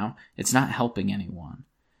structured right now, it's not helping anyone.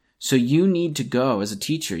 So you need to go, as a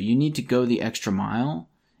teacher, you need to go the extra mile.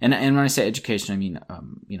 And when I say education, I mean,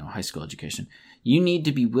 high school education. You need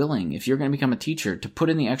to be willing, if you're going to become a teacher, to put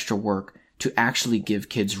in the extra work to actually give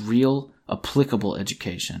kids real, applicable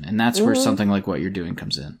education. And that's where something like what you're doing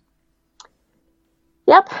comes in.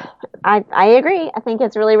 Yep, I agree. I think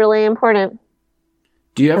it's really, really important.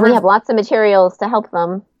 We have lots of materials to help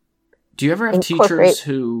them. Do you ever have teachers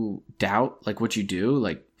who doubt what you do?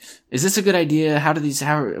 Like, is this a good idea?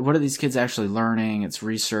 What are these kids actually learning? It's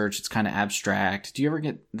research. It's kind of abstract. Do you ever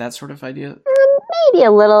get that sort of idea? Maybe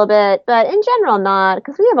a little bit, but in general not,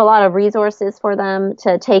 because we have a lot of resources for them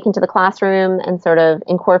to take into the classroom and sort of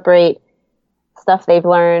incorporate stuff they've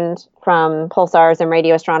learned from pulsars and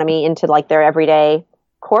radio astronomy into their everyday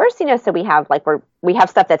course. So we have we have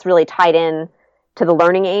stuff that's really tied in to the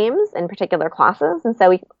learning aims in particular classes, and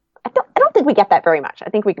so I don't think we get that very much. I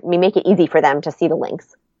think we make it easy for them to see the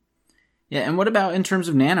links. Yeah, and what about in terms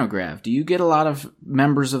of NANOGrav? Do you get a lot of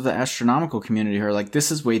members of the astronomical community who are like,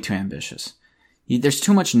 this is way too ambitious? There's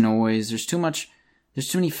too much noise. There's too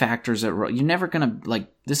many factors that you're never going to,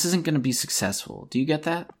 this isn't going to be successful. Do you get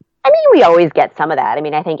that? I mean, we always get some of that. I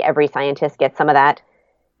mean, I think every scientist gets some of that.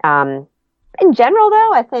 In general,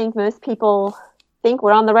 though, I think most people think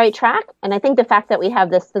we're on the right track. And I think the fact that we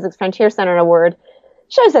have this Physics Frontier Center award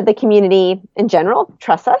shows that the community in general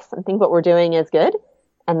trusts us and think what we're doing is good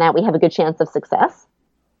and that we have a good chance of success.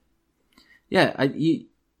 Yeah, you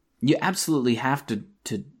absolutely have to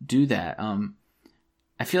do that.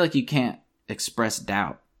 I feel like you can't express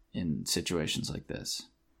doubt in situations like this,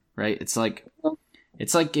 right? It's like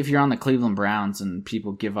if you're on the Cleveland Browns and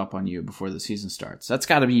people give up on you before the season starts. That's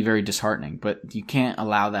got to be very disheartening, but you can't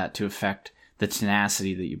allow that to affect the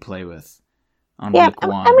tenacity that you play with on week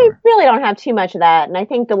one. And we really don't have too much of that. And I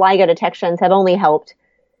think the LIGO detections have only helped.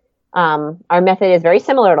 Our method is very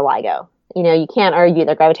similar to LIGO. You can't argue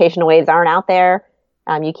that gravitational waves aren't out there.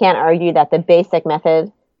 You can't argue that the basic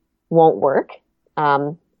method won't work.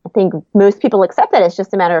 I think most people accept that it's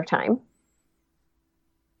just a matter of time.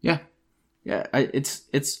 Yeah. Yeah.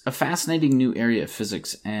 It's a fascinating new area of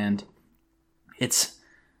physics, and it's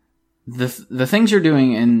the things you're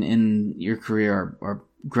doing in your career are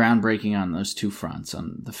groundbreaking on those two fronts,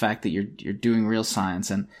 on the fact that you're doing real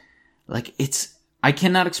science, and I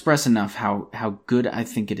cannot express enough how good I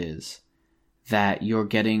think it is that you're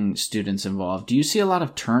getting students involved, do you see a lot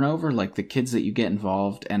of turnover? Like the kids that you get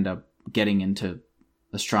involved end up getting into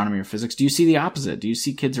astronomy or physics? Do you see the opposite? Do you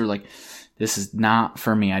see kids who are like, this is not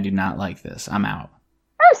for me, I do not like this, I'm out?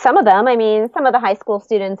 Oh, some of them. I mean, some of the high school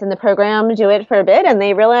students in the program do it for a bit and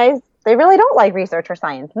they realize they really don't like research or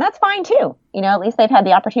science. And that's fine too. You know, at least they've had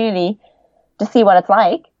the opportunity to see what it's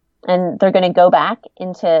like. And they're going to go back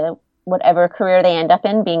into whatever career they end up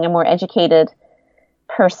in, being a more educated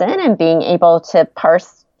person and being able to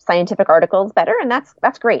parse scientific articles better. And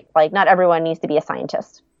that's great. Like, not everyone needs to be a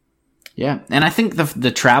scientist. Yeah. And I think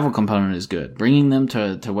the travel component is good. Bringing them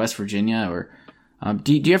to West Virginia or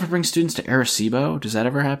do you ever bring students to Arecibo? Does that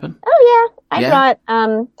ever happen? Oh, yeah. I brought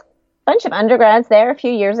a bunch of undergrads there a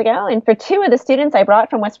few years ago. And for two of the students I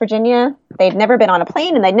brought from West Virginia, they'd never been on a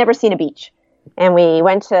plane and they'd never seen a beach. And we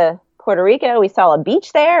went to Puerto Rico. We saw a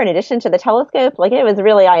beach there in addition to the telescope. Like, it was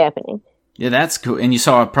really eye-opening. Yeah, that's cool. And you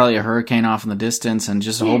saw probably a hurricane off in the distance and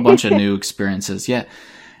just a whole bunch of new experiences. Yeah.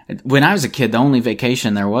 When I was a kid, the only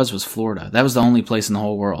vacation there was Florida. That was the only place in the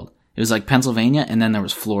whole world. It was like Pennsylvania, and then there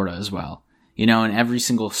was Florida as well. You know, and every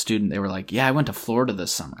single student, they were like, yeah, I went to Florida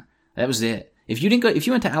this summer. That was it. If you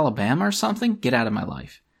went to Alabama or something, get out of my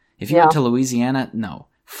life. If you went to Louisiana, no.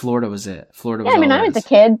 Florida was it. Florida was I was a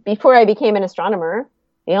kid before I became an astronomer.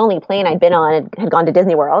 The only plane I'd been on had gone to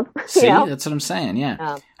Disney World. See, that's what I'm saying,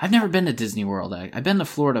 yeah. I've never been to Disney World. I've been to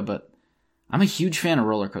Florida, but I'm a huge fan of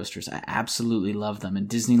roller coasters. I absolutely love them, and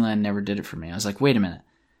Disneyland never did it for me. I was like, wait a minute.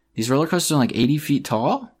 These roller coasters are like 80 feet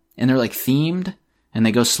tall, and they're like themed, and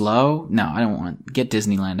they go slow? No, I don't want. Get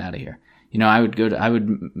Disneyland out of here. You know, I would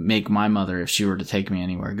make my mother, if she were to take me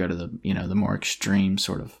anywhere, go to the more extreme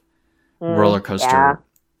sort of roller coaster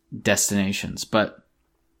destinations. But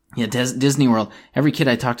yeah, Disney World. Every kid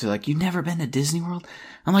I talk to, like, you've never been to Disney World?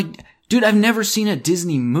 I'm like, dude, I've never seen a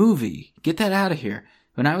Disney movie. Get that out of here.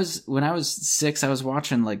 When I was 6, I was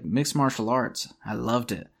watching like mixed martial arts. I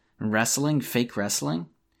loved it. And wrestling, fake wrestling.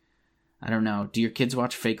 I don't know. Do your kids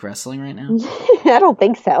watch fake wrestling right now? I don't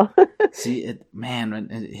think so. See,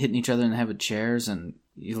 hitting each other in the head with chairs, and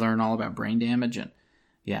you learn all about brain damage. And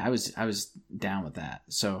yeah, I was down with that.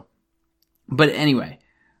 So, but anyway,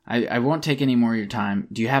 I won't take any more of your time.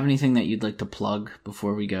 Do you have anything that you'd like to plug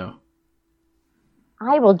before we go?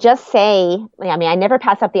 I will just say, I never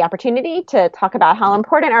pass up the opportunity to talk about how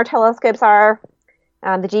important our telescopes are.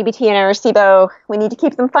 The GBT and Arecibo, we need to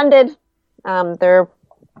keep them funded. They're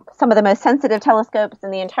some of the most sensitive telescopes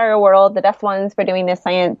in the entire world, the best ones for doing this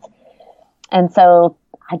science. And so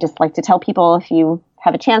I just like to tell people, if you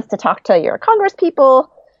have a chance to talk to your Congress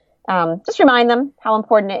people, just remind them how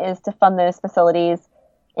important it is to fund those facilities.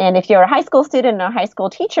 And if you're a high school student or a high school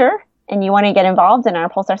teacher and you want to get involved in our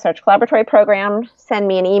Pulsar Search Collaboratory program, send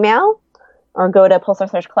me an email or go to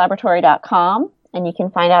pulsarsearchcollaboratory.com and you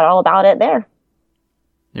can find out all about it there.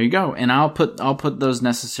 There you go. And I'll put those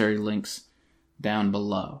necessary links down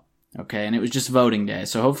below. Okay. And it was just voting day.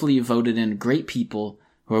 So hopefully you voted in great people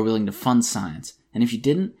who are willing to fund science. And if you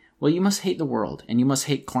didn't, well, you must hate the world, and you must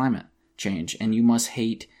hate climate change, and you must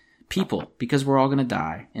hate people, because we're all going to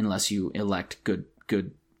die unless you elect good,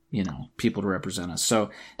 people to represent us. So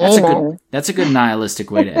that's a good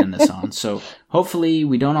nihilistic way to end this on. So hopefully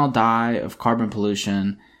we don't all die of carbon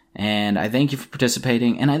pollution. And I thank you for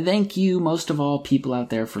participating. And I thank you, most of all, people out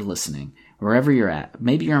there, for listening, wherever you're at.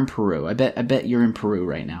 Maybe you're in Peru. I bet you're in Peru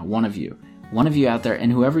right now. One of you out there.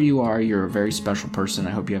 And whoever you are, you're a very special person.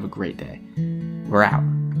 I hope you have a great day. We're out.